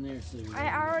put 4 in there so you I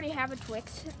already have a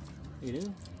Twix. You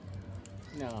do?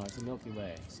 No, it's a Milky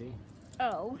Way. See?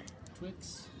 Oh.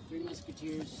 Twix, 3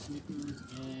 Musketeers, Snickers,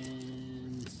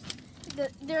 and...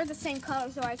 They're the same color,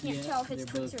 so I can't tell if it's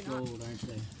they're Twix both or not. gold, aren't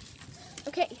they?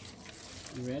 Okay.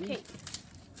 You ready? Okay.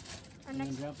 Our And then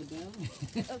next. drop it down?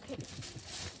 Okay.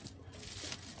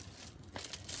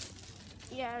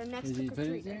 Yeah, our next Is he put it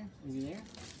trick-or-treater. there? Is he there?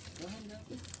 Go ahead and drop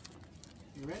it.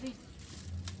 You ready?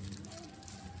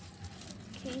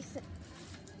 Case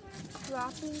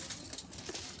dropping.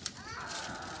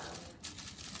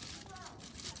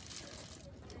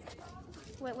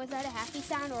 Wait, was that a happy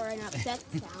sound or an upset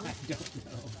sound? I don't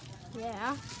know.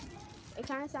 Yeah. It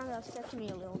kind of sounded upset to me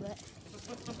a little bit.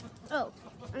 Oh,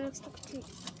 unexpected.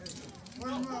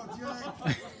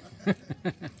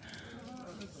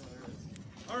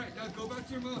 All right, now go back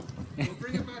to your mom. Go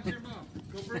bring it back to your mom.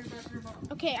 Go bring it back to your mom.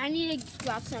 Okay, I need to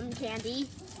drop some candy.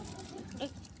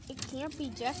 It can't be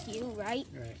just you, right?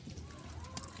 Right.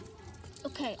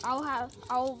 Okay,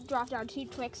 I'll drop down 2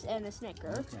 Twix and a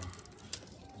Snicker.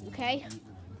 Okay. Okay.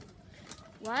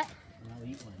 What? I'll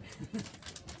eat one.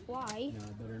 Why? No,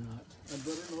 I better not. I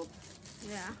better not.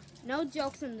 Yeah. No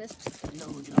jokes in this.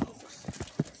 No jokes.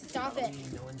 Stop it.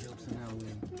 Halloween, no one jokes on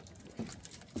Halloween.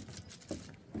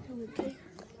 Okay.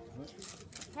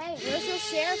 Hey, where's your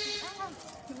sheriff?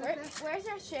 Where's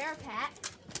your sheriff hat?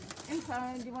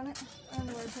 Inside, do you want it? I don't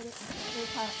know where to put it.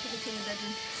 There's hot, put it in the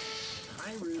bedroom.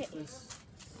 Hi, Rufus.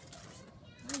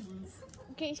 Hi, Ruf.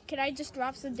 Okay, can I just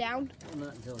drop some down? Well,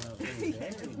 not until Halloween.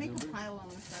 Just make a pile on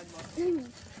the sidewalk.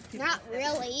 Not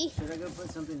really. Should I go put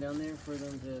something down there for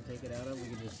them to take it out of? We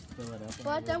could just fill it up. and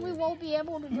But then leave we it. won't be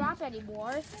able to drop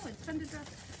anymore. Oh, it's fun to drop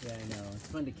it. Yeah, I know. It's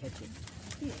fun to catch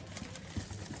it.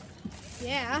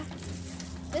 Yeah.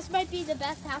 This might be the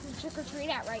best house to trick or treat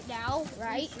at right now,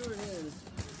 right? Pretty sure it is.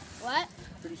 What?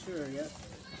 Pretty sure, yep.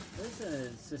 There's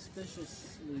a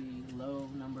suspiciously low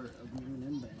number of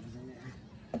M&M bags in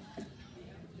there.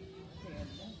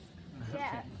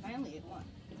 Yeah. I only ate one.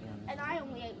 And I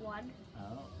only ate one.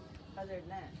 Oh. Other than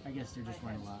that, I guess they're just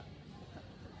wearing a lot.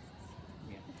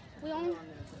 Yeah.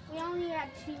 We only had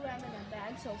 2 M&M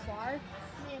bags so far.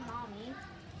 Me and mommy.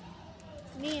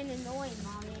 Me and annoying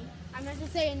mommy. I meant to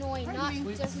say annoying, not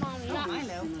just mommy. Oh, I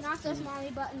know. Not just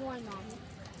mommy, but annoying mommy.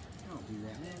 Don't do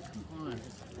that, man. Come on.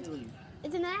 It's really...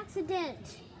 It's an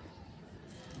accident.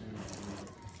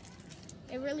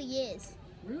 It really is.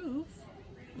 Roof.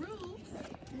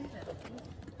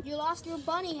 You lost your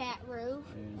bunny hat, Rue.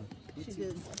 Yeah. she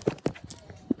did.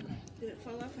 Did it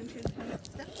fall off when she was putting up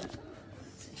stuff?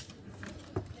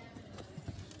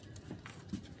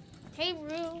 Hey,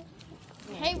 Rue.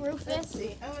 Hey, Let's Rufus.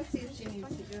 see. I want to see if she needs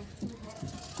to go.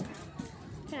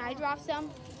 Can I drop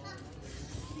some?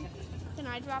 Can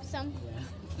I drop some?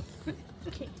 Yeah.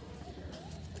 Okay.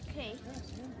 Okay.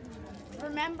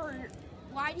 Remember,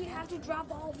 why do you have to drop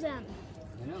all of them?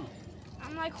 I know.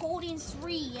 I'm like holding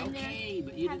 3 and Okay,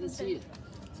 but you didn't see it.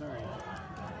 Sorry.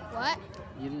 What?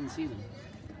 You didn't see them.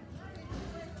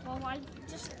 Well, why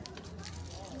just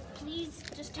please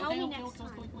just tell me next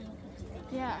time.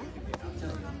 Yeah.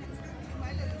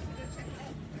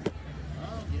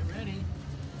 Oh, get ready.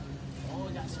 Oh,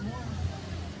 we got some more.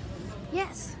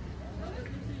 Yes. Want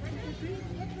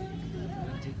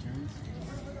to take turns?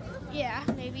 Yeah,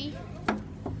 maybe.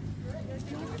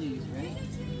 Drop these, ready?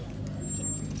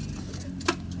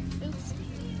 Oops.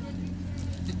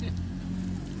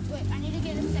 Wait, I need to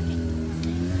get a second.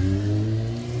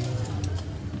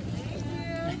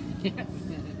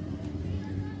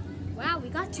 Wow, we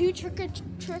got 2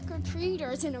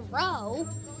 trick-or-treaters in a row.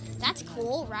 That's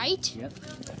cool, right? Yep.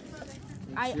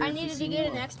 I needed to get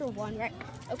an extra one, right?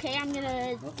 Okay, I'm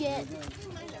gonna get.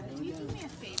 Can you do me a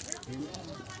favor?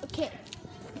 Okay.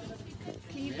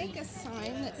 Can you make a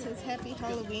sign that says Happy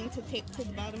Halloween to tape to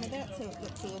the bottom of that so it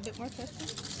looks a little bit more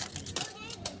festive?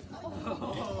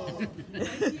 Oh.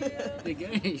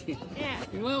 Okay. Yeah.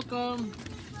 You're welcome.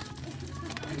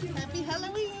 Happy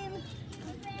Halloween!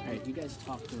 Alright, you guys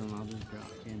talk to them. I'll just drop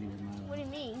candy with my What do you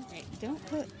mean? Right, don't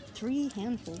put 3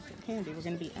 handfuls of candy. We're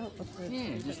going to be out before it's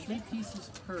Yeah, just 3 pieces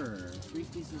per. 3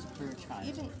 pieces per child.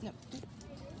 Even, no.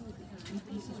 3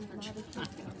 pieces per child.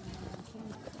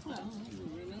 Well,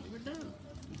 we're done.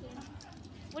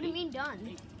 What do you mean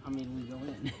done? I mean, we go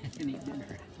in and eat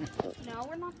dinner. No,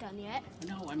 we're not done yet.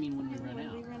 No, I mean when we run When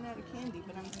out. we run out of candy,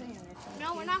 but I'm saying there's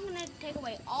No, we're not gonna take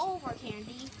away all of our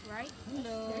candy, right?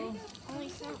 No. Only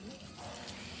some.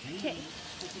 Okay.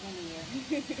 Put it under there.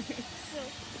 So,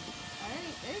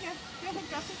 Alright, there you go. Go ahead,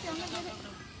 drop it down and get it.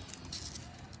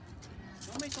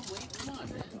 Don't make them wait. Come on,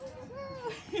 man.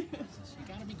 You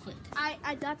gotta be quick.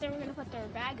 I thought they were gonna put their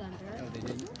bag Oh, under. they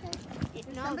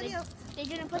didn't? No, Somebody else. they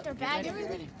didn't put their Get bag ready, under.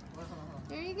 get ready.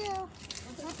 There you go.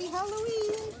 Happy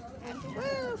Halloween! And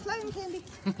woo, flying candy.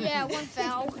 Yeah, one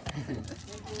fell.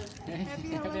 Happy Happy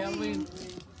Halloween.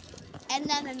 And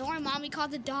then the normal mommy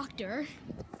called the doctor.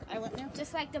 I went now.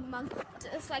 Just like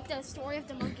the story of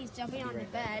the monkeys jumping on the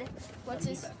bed. What's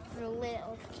this for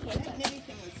little kids? That MIDI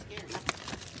thing was scary.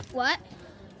 What?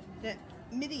 That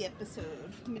MIDI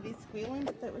episode, MIDI squealing,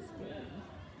 that was scary.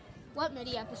 What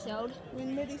MIDI episode?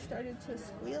 When Mitty started to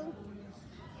squeal.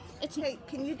 It's Hey,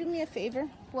 can you do me a favor?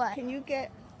 What? Can you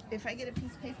get, if I get a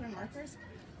piece of paper and markers,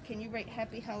 can you write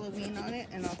Happy Halloween on it,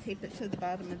 and I'll tape it to the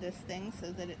bottom of this thing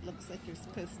so that it looks like you're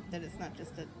supposed, that it's not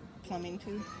just a plumbing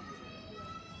tube?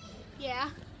 Yeah.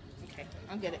 Okay,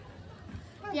 I'll get it.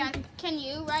 Yeah. Can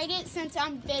you write it since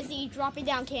I'm busy dropping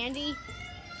down candy,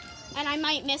 and I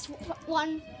might miss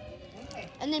one, Okay.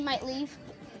 and then might leave.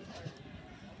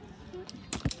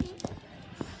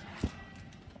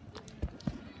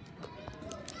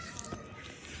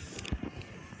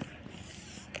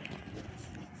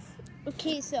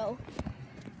 Okay, so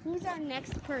who's our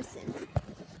next person?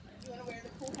 You want to wear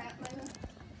the cool hat, Mona?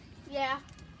 Yeah.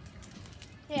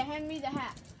 Yeah, hand me the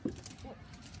hat.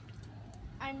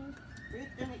 Ruth,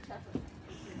 don't eat chocolate.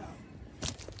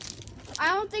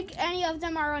 I don't think any of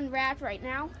them are unwrapped right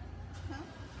now. Huh?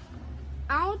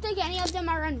 I don't think any of them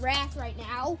are unwrapped right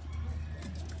now.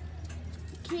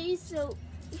 Okay, so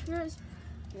here's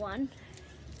one.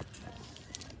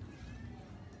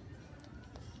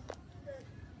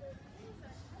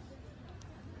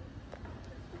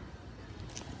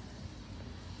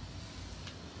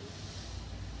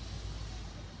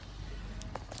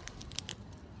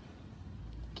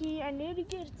 Okay, I need to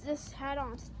get this hat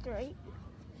on straight.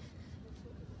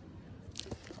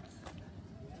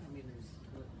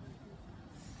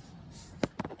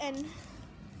 And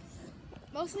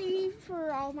mostly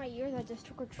for all my years, I just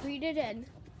trick-or-treated, and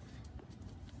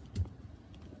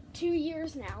 2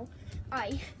 years now,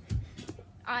 I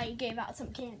gave out some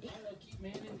candy.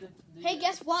 Hey,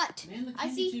 guess what?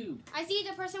 I see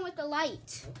the person with the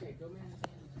light. Okay, go man.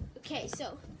 Okay,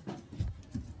 so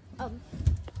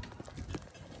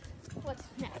what's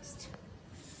next?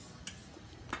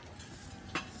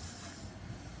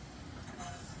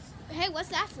 Hey, what's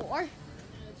that for?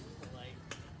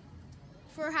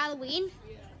 For Halloween?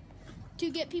 Yeah. To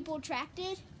get people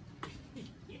attracted?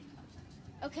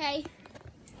 Okay.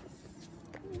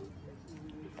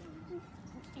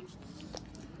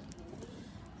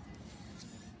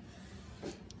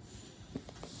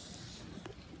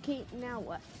 Okay, now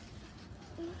what?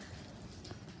 Is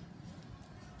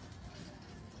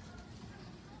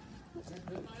that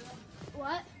good, Milo?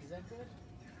 What? Is that good?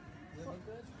 Does it look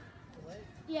good? The light?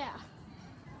 Yeah.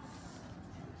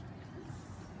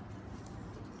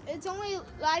 It's only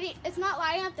lighting, it's not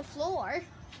lighting up the floor.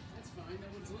 That's fine. No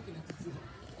one's looking at the floor.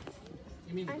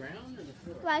 You mean the ground or the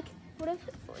floor? Like, what if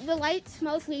the light's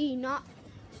mostly not,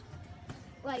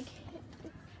 like,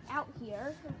 out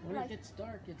here? When Like, it gets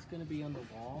dark, it's going to be on the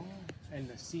wall and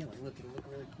the ceiling. Look, it'll look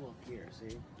really cool up here,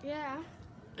 see? yeah.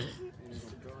 And it'll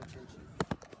draw attention.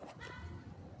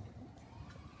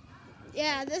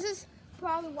 Yeah, this is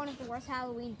probably one of the worst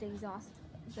Halloween things,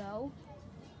 though.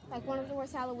 Like, one of the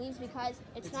worst Halloweens because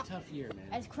it's not a tough year, man.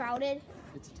 as crowded.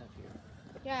 It's a tough year.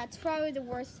 Yeah, it's probably the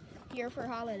worst year for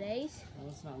holidays. Well,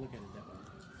 let's not look at it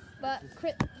that way.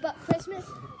 But Christmas,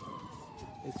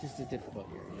 It's just a difficult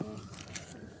year, you know?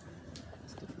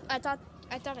 It's difficult. I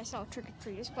thought I saw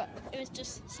trick-or-treaters, but it was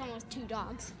just someone with 2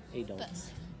 dogs.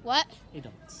 Adults. What?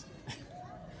 Adults.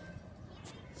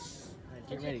 Alright,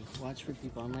 get ready. Watch for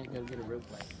people. I might go get a rope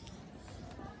light.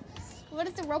 What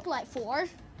is the rope light for?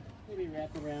 Maybe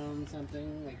wrap around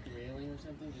something, like the railing or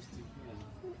something, just to, to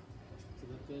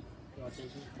look good, draw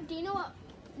attention. Do you know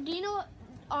what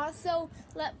also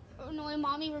let annoy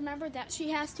mommy remember that she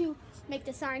has to make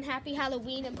the sign Happy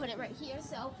Halloween and put it right here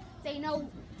so they know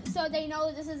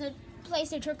this is a place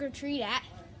to trick or treat at.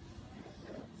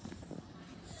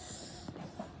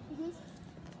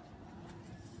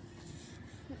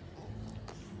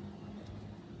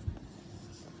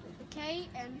 Okay,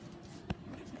 and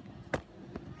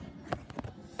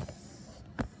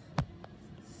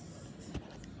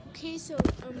okay, so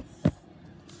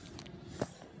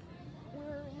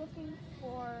we're looking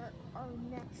for our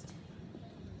next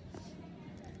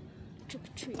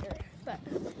trick-or-treater, but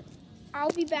I'll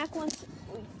be back once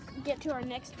we get to our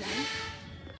next one.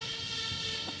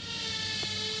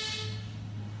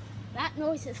 That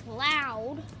noise is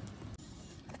loud.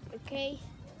 Okay,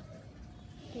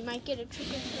 we might get a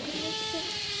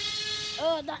trick-or-treater.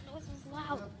 Oh, that noise is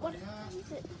loud. What is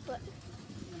it? But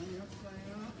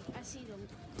I see the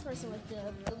person with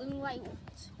the balloon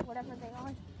lights, whatever they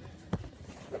are.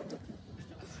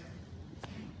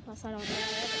 Plus, I don't know.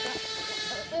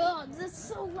 Oh, this is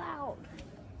so loud.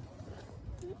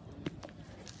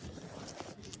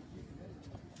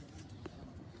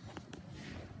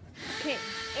 Okay.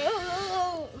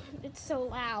 Oh, it's so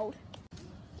loud.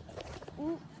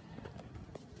 Ooh.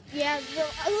 Yeah,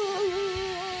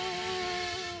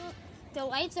 the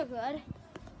lights are good.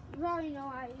 You already know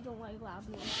I don't like loud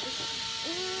noises.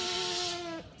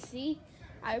 See,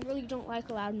 I really don't like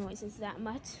loud noises that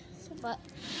much, but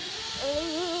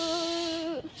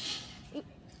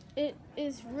it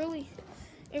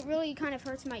really kind of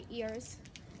hurts my ears.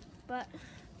 But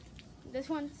this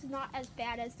one's not as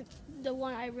bad as the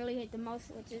one I really hate the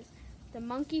most, which is the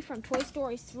monkey from Toy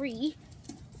Story 3.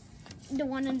 The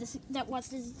one in that was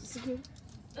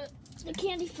the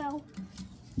candy fell.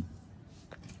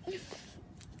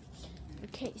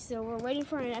 Okay, so we're waiting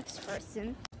for the next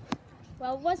person.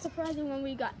 Well, it was surprising when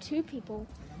we got 2 people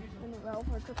in a row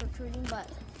for trick-or-treating, but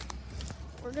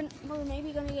we're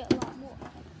maybe gonna get a lot more.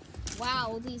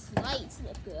 Wow, these lights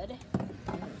look good.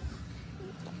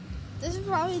 This is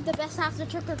probably the best house to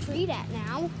trick-or-treat at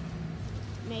now.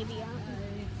 Maybe, I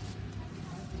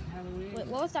don't know. Wait,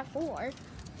 what was that for?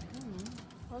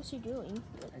 What was she doing?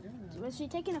 I don't know. Was she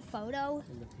taking a photo?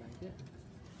 It looked like it.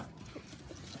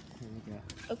 Here we go.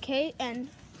 Okay, and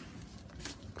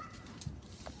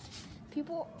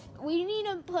people, we need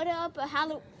to put up a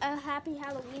happy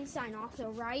Halloween sign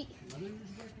also, right?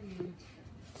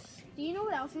 Do you know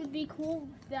what else would be cool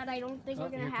that I don't think we're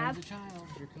gonna have?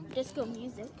 Disco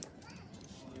music.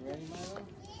 You ready, Milo?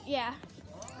 Yeah,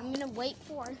 I'm gonna wait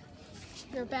for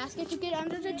your basket to get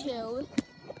under the tube.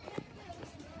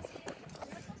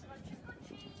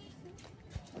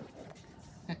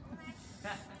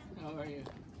 How are you?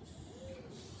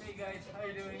 Hey guys, how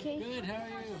you doing? Okay. Good, how are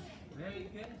you? Very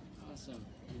good. Awesome.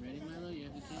 You ready, Milo? You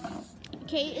have the candy?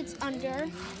 Okay, it's under. Here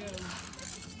you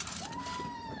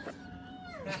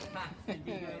Thank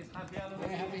you guys. Happy go. Halloween.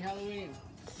 Hey, happy Halloween.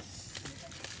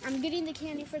 I'm getting the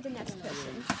candy for the next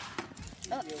person.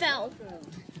 Fell.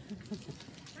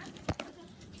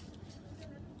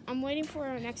 I'm waiting for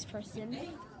our next person.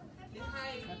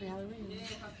 Happy Halloween.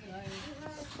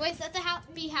 Wait, is that the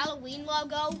Happy Halloween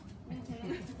logo?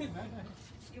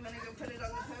 You want to go put it on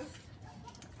the post?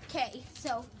 Okay,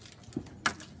 so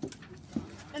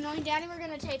Annoying Daddy, we're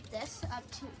gonna tape this up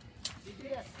to the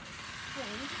thing.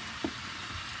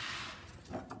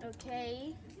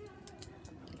 Okay.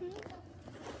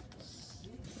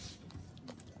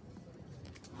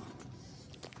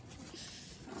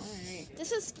 Alright.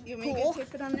 This is You want me cool. to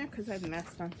tape it on there? Because I've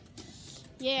messed on.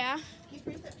 Yeah. Keep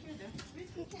Ruth up here, though.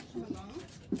 Ruth, you can't come along.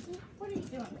 What are you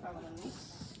doing following me?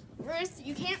 Ruth,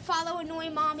 you can't follow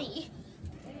Annoying Mommy.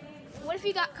 What if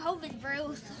you got COVID,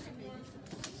 Ruth?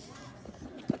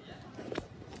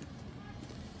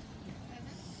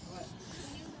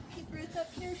 Keep Ruth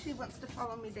up here. She wants to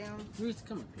follow me down. Ruth,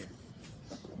 come up here.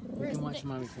 You Ruth, can watch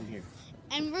Mommy from here.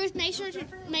 and Ruth, make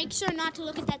sure not to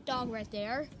look at that dog right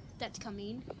there. That's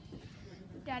coming.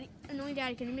 Daddy, Annoying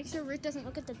Daddy, can you make sure Ruth doesn't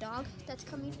look at the dog that's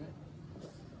coming?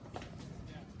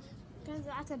 Because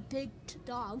that's a big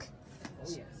dog. Oh,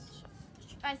 yes.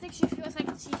 I think she feels like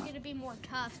she's going to be more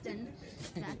tough than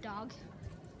that dog.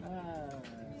 I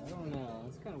don't know.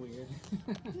 It's kind of weird.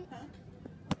 It's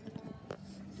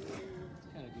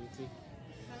kind of goofy.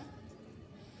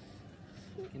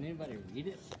 Can anybody read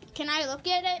it? Can I look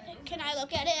at it? Can I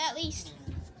look at it at least?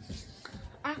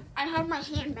 I have my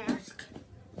hand mask.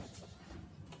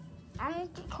 I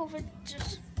won't get COVID.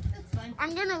 Just, That's fine.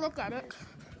 I'm going to look at it.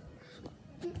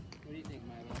 What do you think,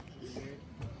 Milo? Can you hear it?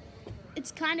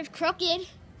 It's kind of crooked. Yeah,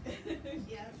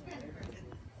 it's kind of crooked.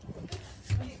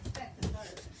 What do you expect? It's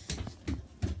hard.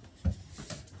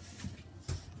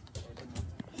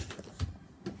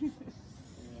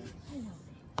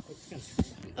 It's kind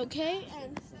of Okay,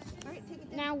 and All right, take it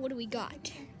down. now what do we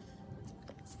got?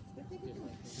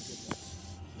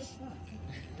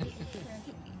 good.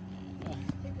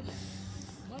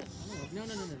 What? No, don't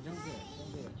do it. Don't do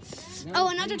it. No, Oh,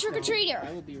 another please don't. trick-or-treater.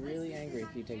 I will be really angry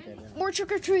if you take that down. More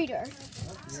trick-or-treater.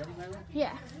 You ready, Milo?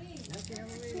 Yeah. Happy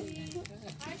Halloween.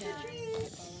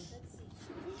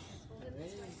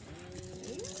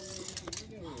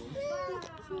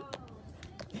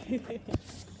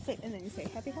 Say, and then you say,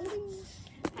 Happy Halloween.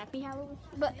 Happy Halloween.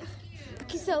 But,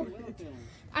 okay, so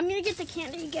I'm gonna get the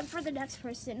candy again for the next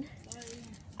person.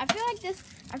 I feel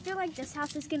like this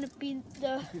house is gonna be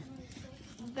the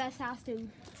best house to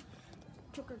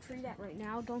trick or treat at right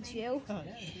now, don't you? Oh,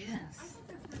 yes.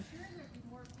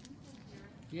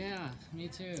 Yeah, me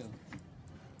too.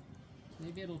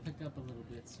 Maybe it'll pick up a little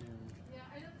bit soon. Yeah,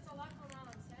 I know there's a lot going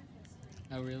on Sanchez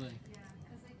Street. Oh, really? Yeah,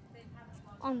 because they haven't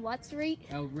lost. On what street?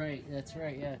 Oh, right. That's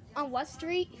right. Yeah. On what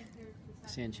street?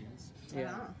 Sanchez.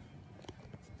 Yeah.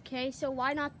 Okay, so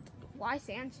why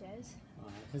Sanchez?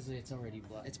 Because it's already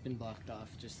it's been blocked off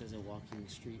just as a walking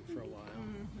street for a while.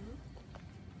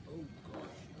 Oh gosh,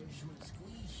 I just want to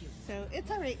squeeze you. So it's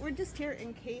all right. We're just here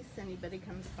in case anybody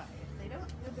comes by. If they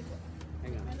don't, we'll be good.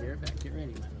 Hang on, get back. Get ready,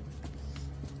 my love.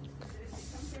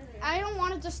 Come here, I don't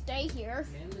want to just stay here.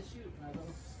 Man the shoot, Milo.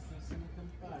 If someone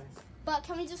comes by. But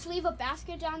can we just leave a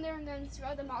basket down there and then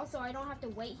throw them out so I don't have to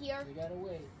wait here? We gotta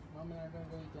wait. Mom and I are gonna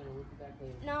go eat dinner. We'll be back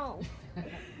later. No.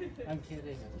 I'm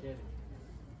kidding. I'm kidding.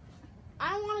 I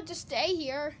don't want to just stay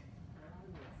here.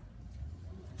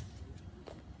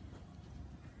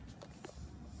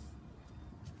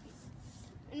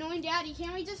 Annoying Daddy,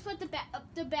 can't we just put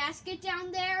the basket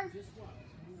down there? Just watch.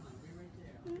 Hang on. I'll be right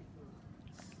there.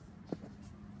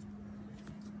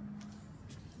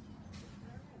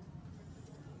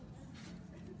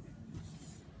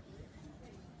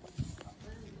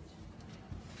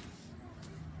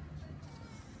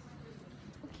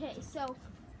 Okay, so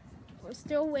we're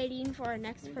still waiting for our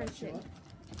next person.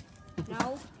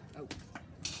 No?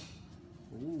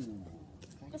 Ooh.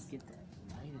 Let's get that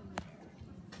light in there.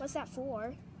 What's that for?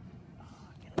 Oh,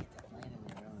 I gotta get that light in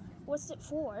there, don't I? What's it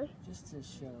for? Just to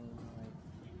show, like,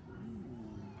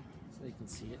 so you can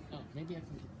see it. Oh, maybe I can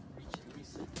reach it. Let me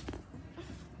see.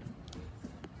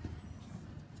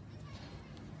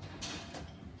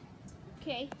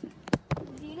 Okay.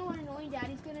 Do you know what Annoying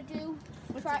Daddy's gonna do?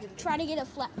 What's Try he gonna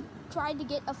do? try to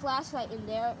get a flashlight in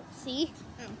there. See?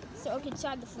 Oh. So it can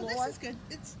shine the Well, floor. this is good.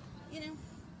 It's, you know,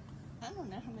 I don't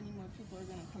know how many more people are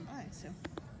going to come by, so.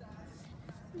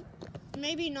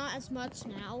 Maybe not as much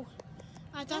now.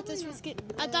 I thought Probably this not. was good.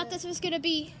 I thought this was gonna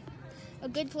be a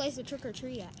good place to trick or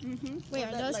treat at. Mm-hmm. Wait,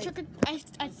 are those trick or?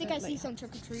 I think I see some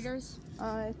trick or treaters.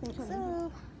 I think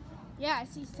so. Yeah, I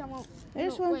see someone.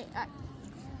 There's no, one.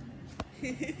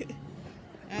 Wait,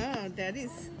 Oh,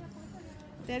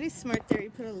 Daddy's smart there. He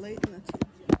put a light in the tube.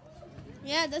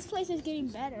 yeah, this place is getting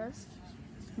better.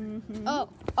 Mm-hmm.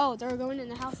 Oh, they're going in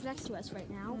the house next to us right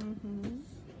now. Mm-hmm.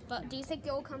 But do you think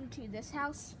they'll come to this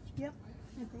house? Yep,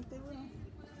 I think they will.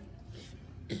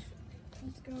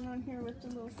 What's going on here with the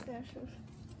little stash of?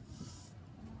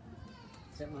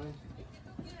 Is that mine?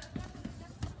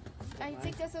 I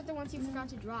think those are the ones you forgot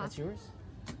to drop. That's yours?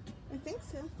 I think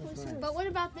so. That's mine. But what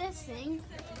about this thing?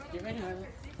 Get ready, Milo.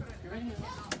 Get ready,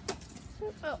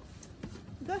 Milo. Oh,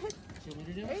 Go ahead. Do you want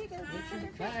me to do There it? you go.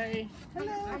 Bye.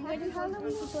 Hello. I'm waiting for them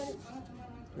to put it.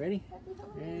 Ready?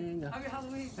 And go. Happy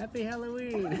Halloween. Happy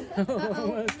Halloween.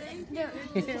 There.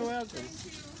 You're welcome.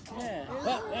 Yeah.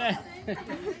 Oh, yeah.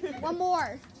 One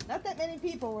more. Not that many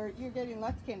people. You're getting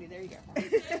lots of candy. There you go.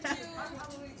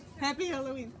 Happy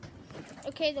Halloween.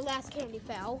 Okay, the last candy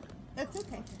fell. That's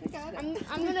okay. I got it.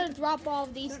 I'm gonna drop all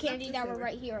of these Don't candy knock that this were over.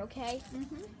 right here. Okay.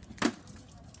 Mm-hmm.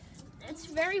 It's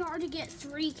very hard to get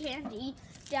 3 candy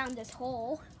down this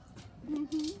hole.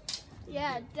 Mm-hmm.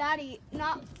 Yeah, Daddy,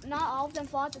 not all of them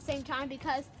fall at the same time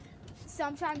because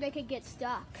sometimes they could get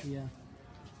stuck. Yeah.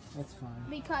 That's fine.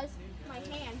 Because my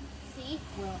hand, see?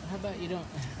 Well, how about you don't...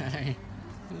 Hi.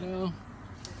 Hello.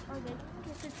 Are they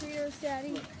trick-or-treaters,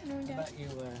 Daddy? No, How Daddy. about you,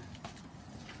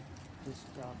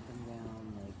 just drop them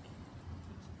down, like,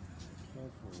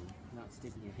 carefully. Not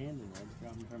sticking your hand in there, but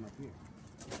drop them from up here.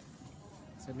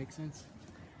 Does that make sense?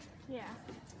 Yeah.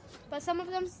 But some of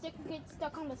them get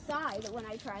stuck on the side when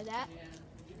I try that. Yeah,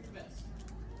 do your best.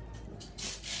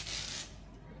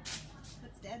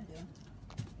 What's Dad doing?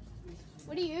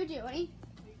 What are you doing? Making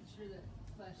sure that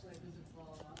flashlight doesn't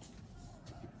fall off.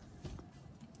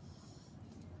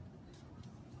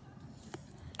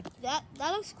 That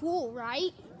looks cool,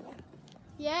 right?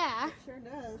 Yeah. Sure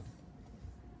does.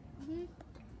 hmm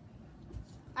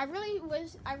I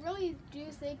really do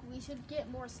think we should get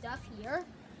more stuff here,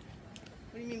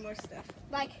 What do you mean more stuff?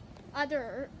 like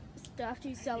other stuff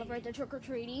to celebrate the trick or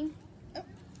treating.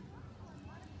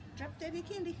 Drop Daddy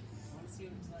candy. Let's see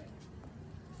what it's like.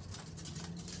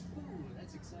 Ooh,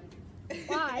 that's exciting.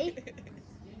 Why?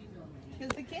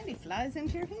 Because the candy flies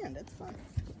into your hand. It's fun.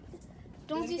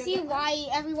 Don't you see why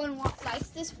everyone likes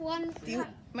this one? Do you,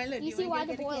 Milo, do You you see why want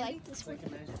the to get a boy candy? liked this It's one? like a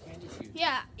magic candy shoot.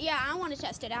 Yeah, I want to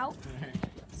test it out.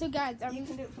 So guys, You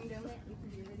can do it from down there. You can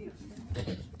do your video from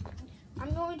there.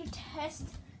 I'm going to test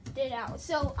it out.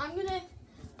 So I'm gonna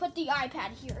put the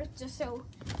iPad here just so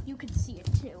you can see it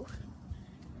too.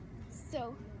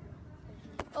 So,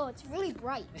 oh, it's really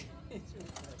bright. It's really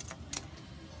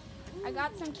fun. I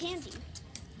got some candy.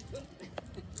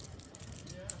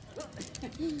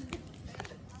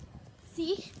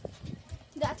 See?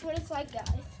 That's what it's like, guys.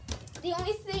 The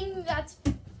only thing that's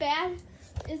bad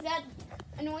is that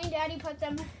Annoying Daddy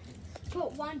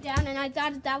put one down, and I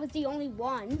thought that was the only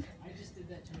one. I just did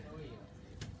that to annoy you.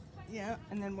 Yeah,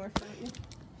 and then more for you. Is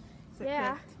that Yeah.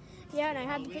 correct? Yeah, and I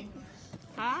had to pick.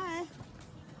 Hi.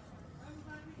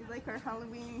 You like our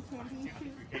Halloween candy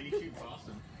shoot? Candy shoot's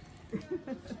awesome. You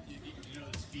know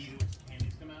the speed at which the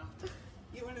candies come out?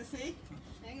 You want to see?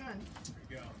 Hang on.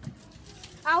 There you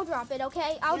go. I'll drop it,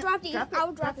 okay? I'll Yep, drop the. drop it,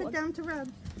 I'll drop it one. down to Rob.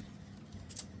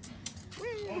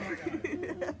 Oh my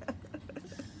god.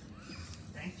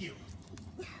 Thank you.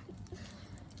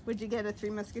 Would you get a Three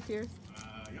Musketeers?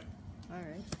 Yep. All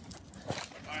right.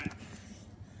 Alright.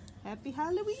 Happy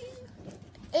Halloween.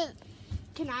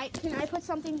 Can I put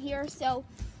something here so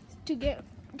to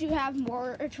have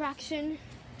more attraction,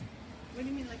 What do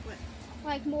you mean, like what?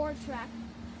 like more attract?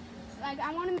 Like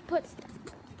I want to put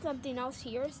something else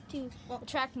here to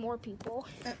attract more people.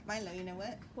 Milo, you know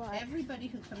what? What? Everybody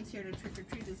who comes here to trick or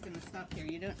treat is going to stop here.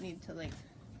 You don't need to like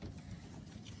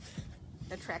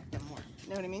attract them more. You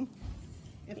know what I mean?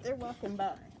 If they're walking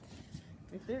by,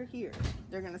 if they're here,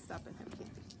 they're going to stop and have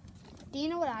candy. Do you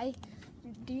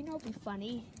know what'd be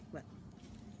funny? What?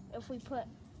 If we put,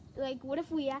 like, what if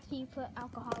we actually put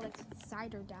alcoholic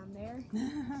cider down there?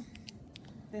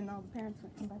 Then all the parents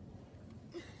would come by.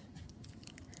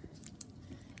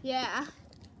 Yeah.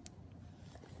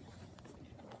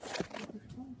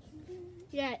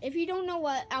 Yeah, if you don't know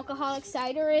what alcoholic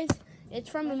cider is, it's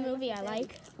from a movie I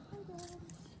like.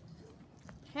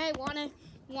 Hey, wanna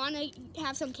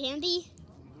have some candy?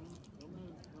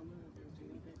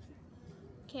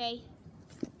 Okay.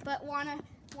 But wanna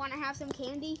have some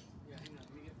candy? Yeah, hang on.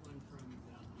 Let me get one from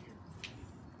down here.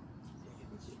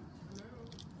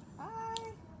 Hi.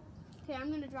 Okay, I'm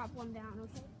gonna drop one down,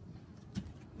 okay?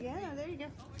 Yeah, there you go.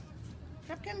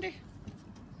 Drop candy.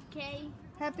 Okay,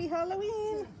 Happy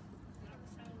Halloween.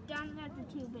 down at the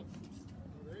 2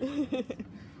 bit.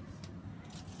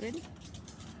 Ready?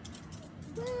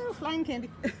 Woo, flying candy.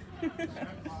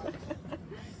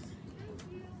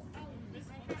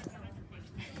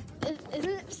 Isn't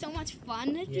it so much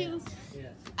fun to do?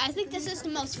 Yes. I think this is the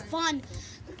most fun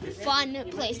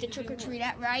place to trick or treat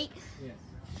at, right? Yes.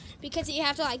 Because you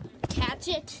have to like catch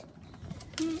it.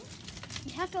 You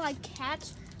have to like catch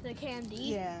the candy.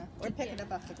 Yeah, or pick it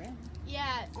up off the ground.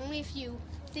 Yeah, only if you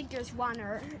think there's one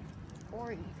or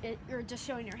you're just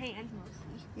showing your hand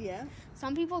mostly. Yeah.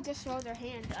 Some people just throw their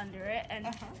hand under it, and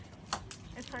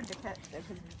It's hard to catch though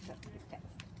because it's tough to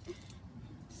catch.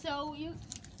 so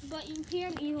but you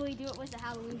can easily do it with the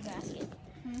Halloween basket.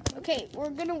 Okay, we're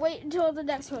gonna wait until the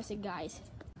next person, guys.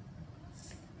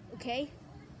 Okay.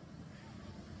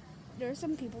 There are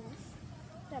some people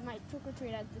that might trick or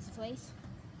treat at this place.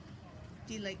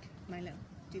 Do you like, Milo,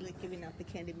 do you like giving out the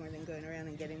candy more than going around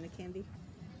and getting the candy?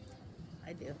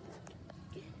 I do.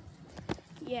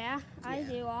 Yeah, I Yeah.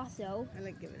 do also. I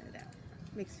like giving it out.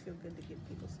 Makes you feel good to give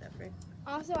people stuff, right?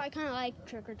 Also, I kind of like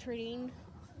trick or treating.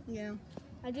 Yeah.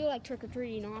 I do like trick or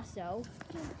treating also.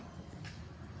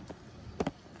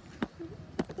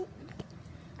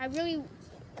 I really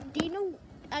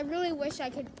wish I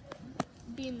could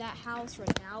be in that house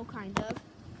right now, kind of.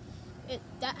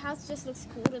 That house just looks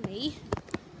cool to me.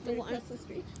 The one, across the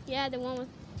street. yeah, the one with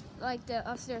like the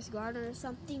upstairs garden or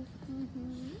something.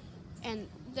 And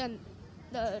then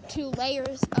the 2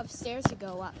 layers of stairs to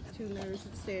go up. 2 layers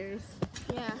of stairs.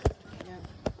 Yeah.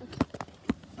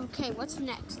 Yeah. Okay, what's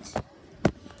next?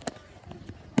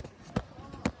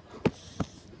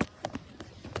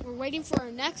 We're waiting for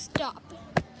our next stop.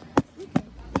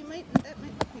 That might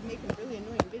be making a really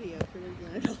annoying video if you're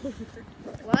doing it all over.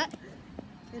 What?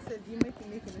 I said you might be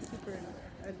making a super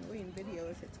annoying video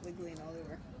if it's wiggling all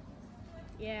over.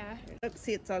 Yeah. Look,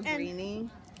 see, it's all greeny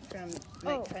from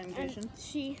nighttime and vision.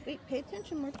 she, Wait, pay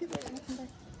attention. More people are going to come by.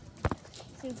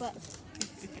 see, but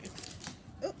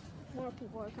Oh, more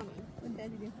people are coming. what did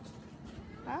Daddy do?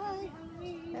 Hi.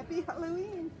 Happy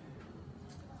Halloween.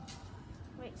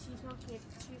 Wait, she's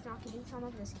not getting some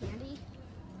of this candy.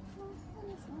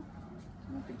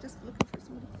 Maybe just looking for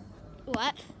somebody.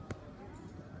 What?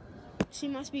 She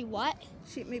must be what?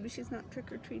 Maybe she's not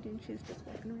trick or treating. She's just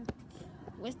walking around.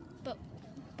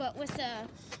 But with the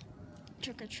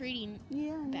trick or treating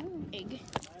Yeah, I know. bag.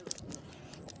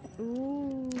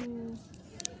 Ooh,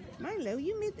 Milo,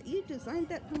 you designed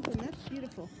that pumpkin. That's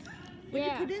beautiful. What did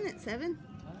Yeah. you put in it, 7?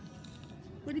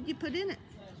 What did you put in it?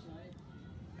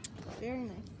 Very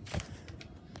nice.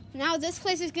 Now this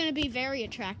place is gonna be very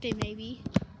attractive, maybe.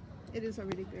 It is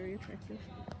already very attractive.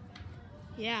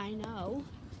 Yeah, I know.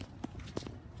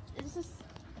 This is.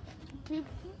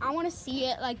 I want to see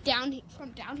it like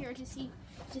from down here to see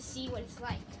what it's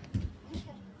like.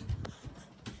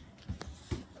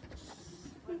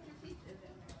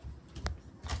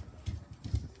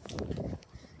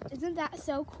 Isn't that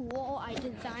so cool? I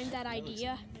designed that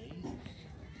idea.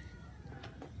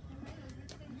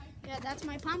 Yeah, that's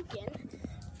my pumpkin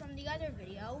from the other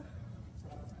video.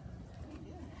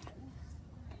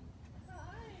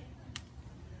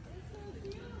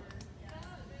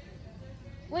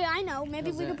 Wait, I know. Maybe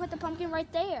How's we can that? put the pumpkin right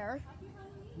there.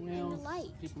 in the light.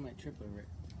 People might trip over it.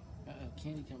 Uh-oh,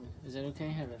 candy coming. Is that okay?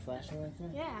 Have a flashlight right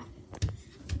there? Yeah.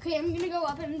 Okay, I'm gonna go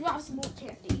up and drop some more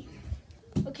candy.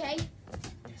 Okay?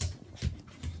 Yes.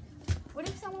 What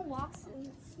if someone walks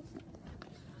in?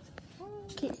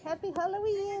 Okay, happy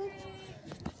Halloween.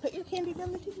 Put your candy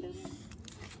down the tube.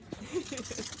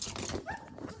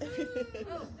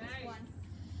 Oh, nice. One.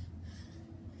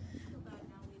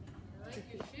 I like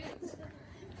your shoes.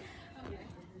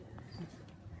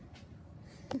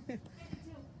 Okay.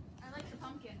 I like the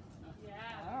pumpkin. Yeah.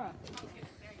 Ah. Pumpkin.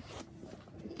 There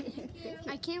you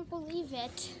go. I can't believe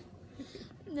it.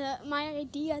 My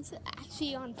idea is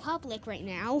actually on public right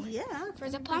now. Yeah. For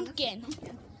the pumpkin.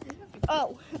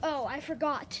 Oh, I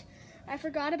forgot. I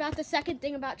forgot about the second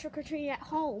thing about trick-or-treating at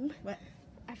home. What?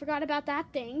 I forgot about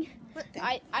that thing. What thing?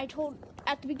 I told,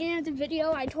 at the beginning of the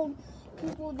video, I told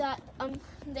people that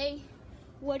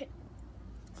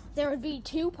there would be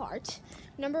two parts.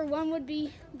 Number one would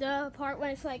be the part when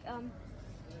it's like,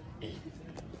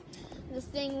 this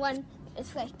thing when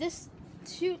it's like this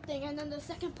shoot thing, and then the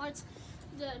second part's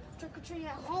the trick-or-treating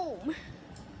at home.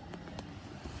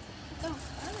 Oh, all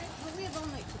right. Well, we have all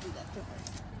night to do that. Don't worry.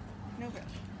 No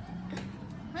rush.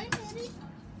 Hi, Maddie.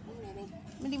 Hi, Maddie.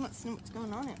 Maddie wants to know what's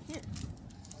going on out here.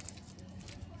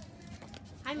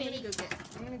 Hi, Minnie.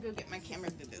 I'm gonna go get my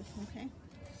camera boo-boo. Okay.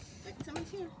 Look,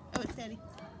 someone's here. Oh, it's Daddy.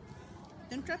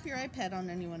 Don't drop your iPad on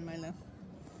anyone, Milo.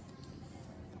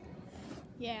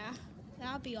 Yeah,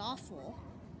 that would be awful.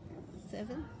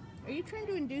 7. Are you trying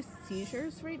to induce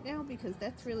seizures right now? Because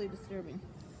that's really disturbing.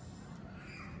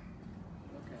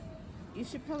 You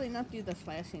should probably not do the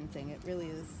flashing thing. It really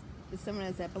is. If someone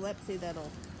has epilepsy, that'll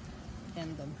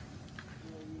end them.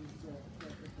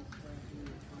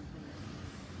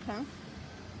 Huh?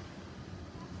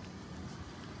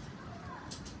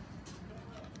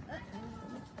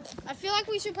 I feel like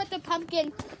we should put the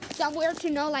pumpkin somewhere to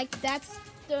know, like,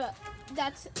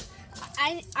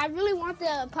 I really want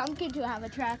the pumpkin to have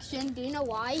attraction. Do you know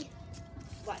why?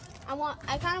 What?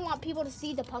 I kind of want people to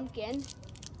see the pumpkin.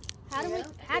 How do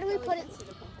we put it?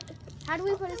 How do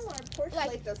we put it? Our porch like-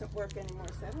 light doesn't work anymore,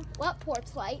 7. What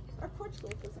porch light? Our porch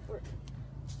light doesn't work.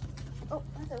 Oh,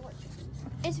 I know what.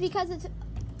 It's because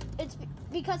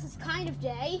it's kind of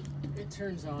day. It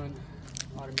turns on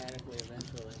automatically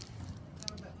eventually.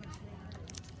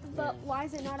 But why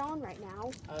is it not on right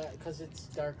now? Because it's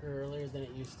darker earlier than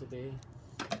it used to be.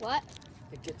 What?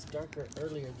 It gets darker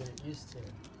earlier than it used to.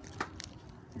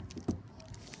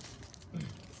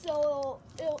 So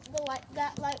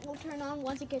that light will turn on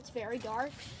once it gets very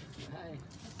dark. Hi.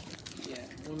 Yeah.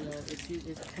 Well, no,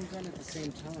 it comes on at the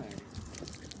same time,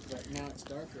 but now it's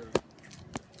darker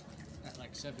at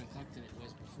like 7 o'clock than it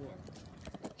was before.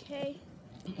 Okay.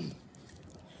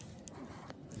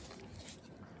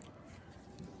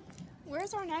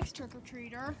 Where's our next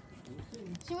trick-or-treater?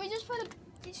 Should we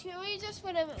just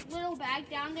put a little bag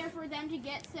down there for them to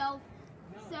get so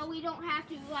we don't have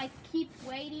to like keep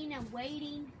waiting and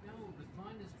waiting? No, the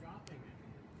fun is dropping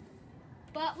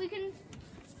it.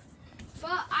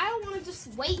 But I don't want to just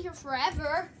wait here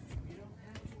forever. You don't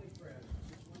have to wait forever.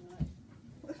 Just one night.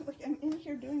 Look, I'm in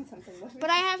here doing something.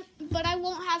 But I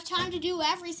won't have time to do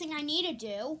everything I need to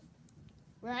do.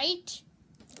 Right?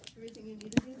 Everything you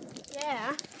need to do.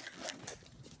 Yeah.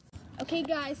 Okay,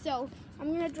 guys, so I'm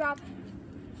going to drop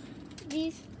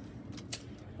these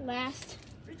last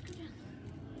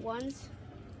ones.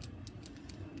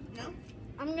 No?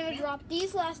 I'm going to drop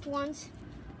these last ones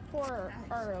for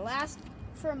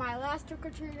my last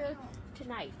trick-or-treater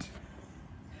tonight.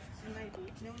 No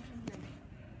one can hear me.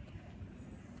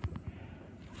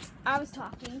 I was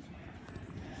talking.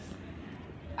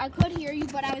 I could hear you,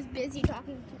 but I was busy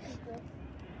talking to people.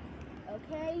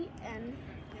 Okay, and...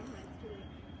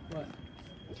 What?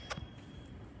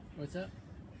 What's up?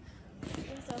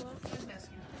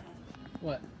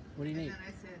 What? What do you need? And then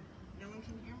I said, no one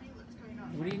can hear me? What's going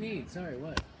on? What do you need? Sorry,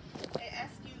 what? I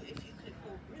asked you if you could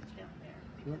hold Ruth down there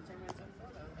because there was a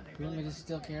photo. And I You want me really to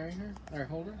still carry her? Or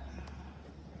hold her?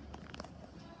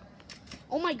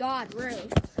 Oh my God, Ruth.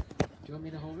 Do you want me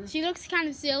to hold her? She looks kind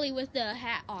of silly with the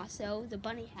hat also, the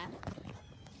bunny hat.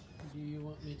 Do you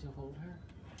want me to hold her?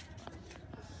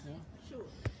 No? Sure.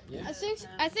 Yeah?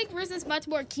 I think Ruth is much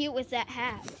more cute with that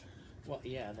hat. Well,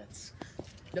 yeah, that's...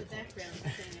 The background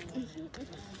thing.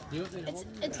 Do you want me to hold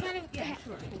her? It's kind of...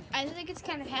 I think it's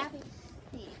kind of happy.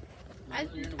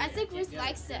 I think Ruth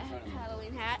likes the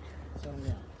Halloween hat. So,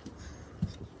 yeah.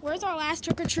 Where's our last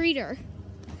trick-or-treater?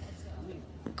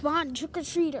 Come on,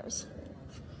 trick-or-treaters.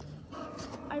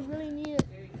 I really need it.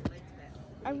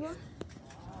 I will.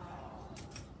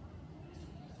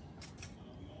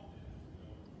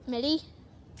 Mitty?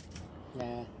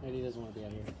 Yeah, Eddie doesn't want to be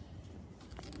out here.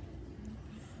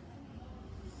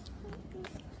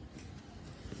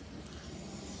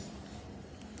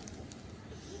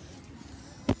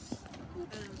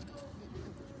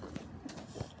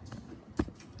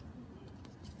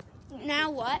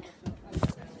 Now what?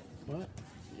 What?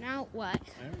 Now what?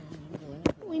 I don't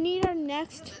know. We need our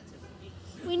next.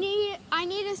 I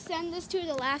need to send this to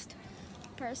the last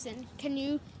person. Can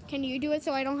you do it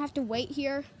so I don't have to wait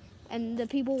here, and the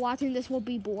people watching this will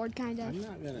be bored, kind of? I'm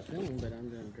not gonna film, but I'm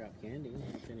gonna drop candy.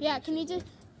 Yeah. Can you just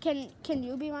can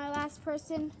you be my last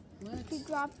person to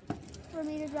drop for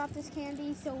me to drop this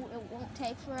candy so it won't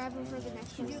take forever for the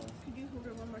next person? Could you hold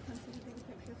her one more time so we can take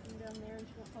a picture from down there and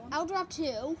she won't fall? I'll drop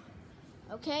 2.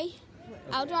 Okay.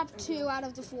 I'll drop 2 out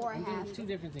of the 4 I I'm have. doing 2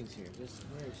 different things here. Just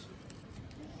where is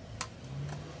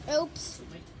she? Oops.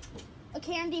 A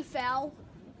candy fell.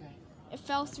 Okay. It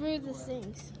fell through the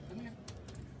things. Come here.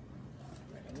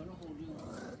 Right, I'm gonna hold you.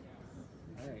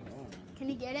 Alright, go on. Can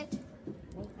you get it?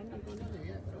 Well, I'm not going down there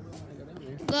yet, but I don't want to go down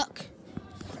there. Look.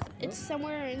 It's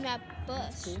somewhere in that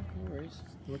bus. Okay, no worries.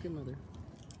 Look at Mother.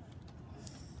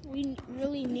 We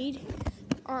really need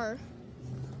our...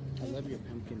 I love your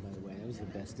pumpkin, by the way. That was the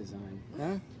best design.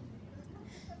 Huh?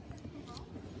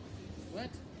 What?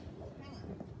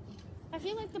 I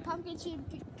feel like the pumpkin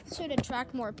should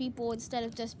attract more people instead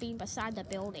of just being beside the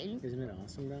building. Isn't it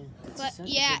awesome, though? It's But such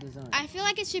yeah, a good design. I feel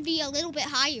like it should be a little bit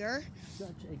higher. Such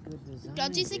a good design.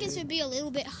 Don't you think it dude. should be a little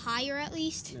bit higher at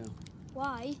least? No,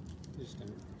 Why? just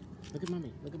don't. Look at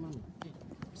mommy. Look at mommy. Hey,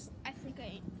 I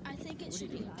think it What are should you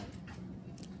be doing? higher.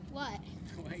 What?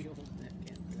 why are you holding that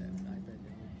iPad down?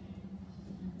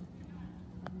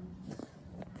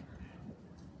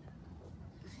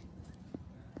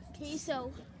 Okay,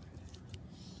 so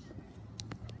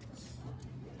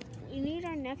we need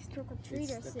our next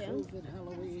trick-or-treater It's the soon. COVID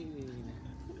Halloween.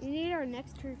 We need our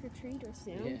next trick-or-treater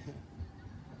soon. Yeah.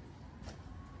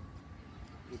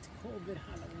 It's COVID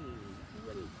Halloween.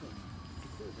 What is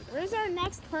COVID? Where's our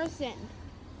next person?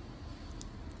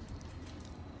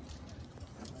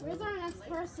 Where's our next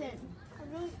person?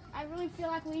 I really feel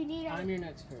like we need our... I'm your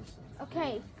next person.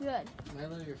 Okay, good.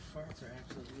 Milo, your farts are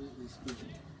absolutely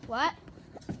speaking. What?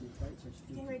 Your farts are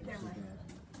speaking. Right there, so Mike. bad.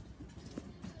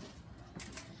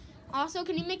 Also,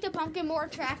 can you make the pumpkin more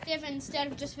attractive instead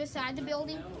of just beside the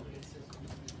building?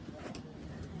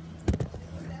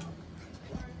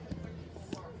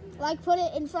 Like put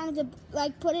it in front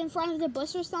of the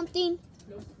bus or something?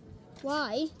 Nope.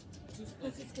 Why?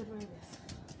 This is good right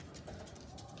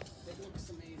It looks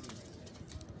amazing.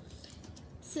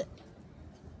 So,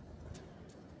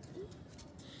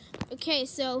 okay,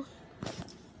 so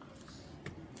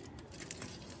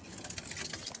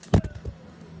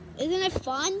isn't it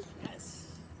fun? Yes.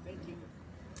 Thank you.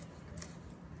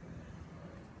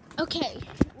 Okay,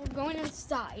 we're going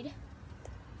inside.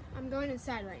 I'm going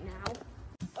inside right now.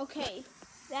 Okay,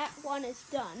 that one is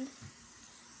done.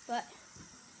 But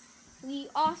we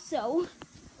also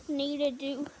need to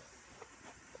do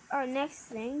our next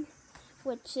thing,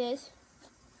 which is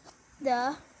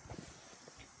the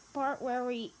part where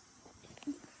we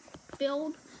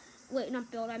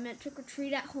I meant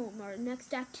trick-or-treat at home, our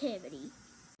next activity.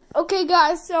 Okay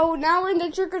guys, so now we're in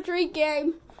the trick-or-treat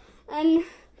game, and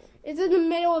it's in the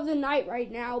middle of the night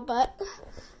right now, but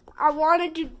I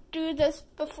wanted to do this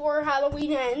before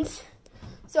Halloween ends,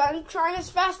 so I'm trying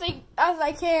as fast as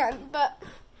I can, but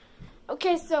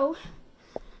okay, so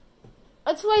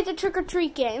let's play the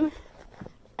trick-or-treat game.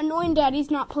 Annoying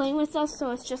Daddy's not playing with us, so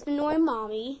it's just annoying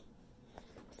Mommy.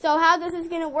 So how this is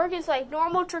going to work is like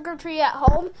normal trick-or-treat at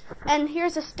home, and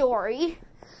here's a story.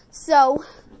 So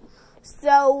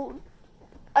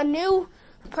a new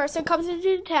person comes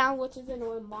into town, which is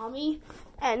annoying Mommy,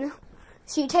 and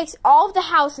she takes all of the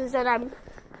houses,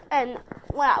 and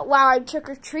while I'm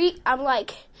trick-or-treat, I'm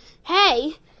like,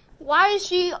 hey, why is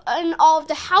she in all of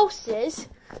the houses?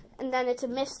 And then it's a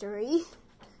mystery.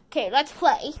 Okay, let's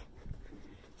play.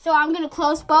 So I'm going to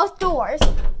close both doors.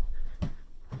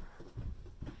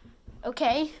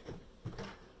 Okay.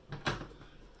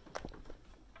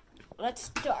 Let's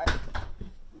start.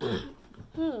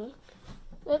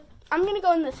 Look, I'm going to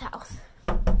go in this house.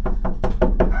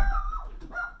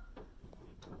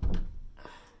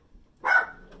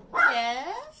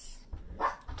 Yes.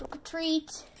 Trick or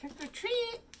treat. Trick or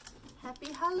treat.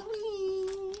 Happy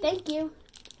Halloween. Thank you.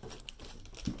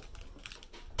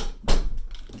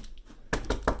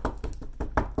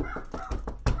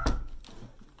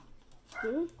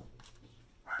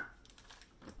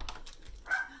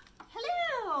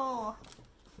 Hello.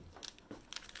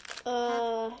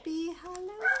 Happy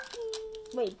Halloween.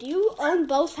 Wait, do you own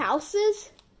both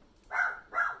houses?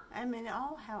 I I'm in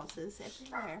all houses,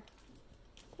 everywhere.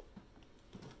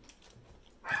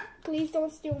 Please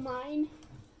don't steal mine.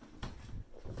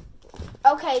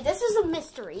 Okay, this is a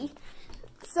mystery.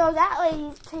 So that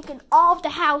lady's taken all of the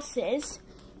houses.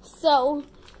 So,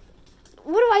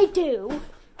 what do?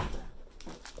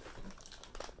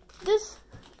 This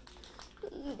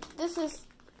is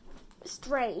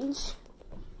strange.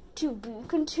 To be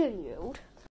continued.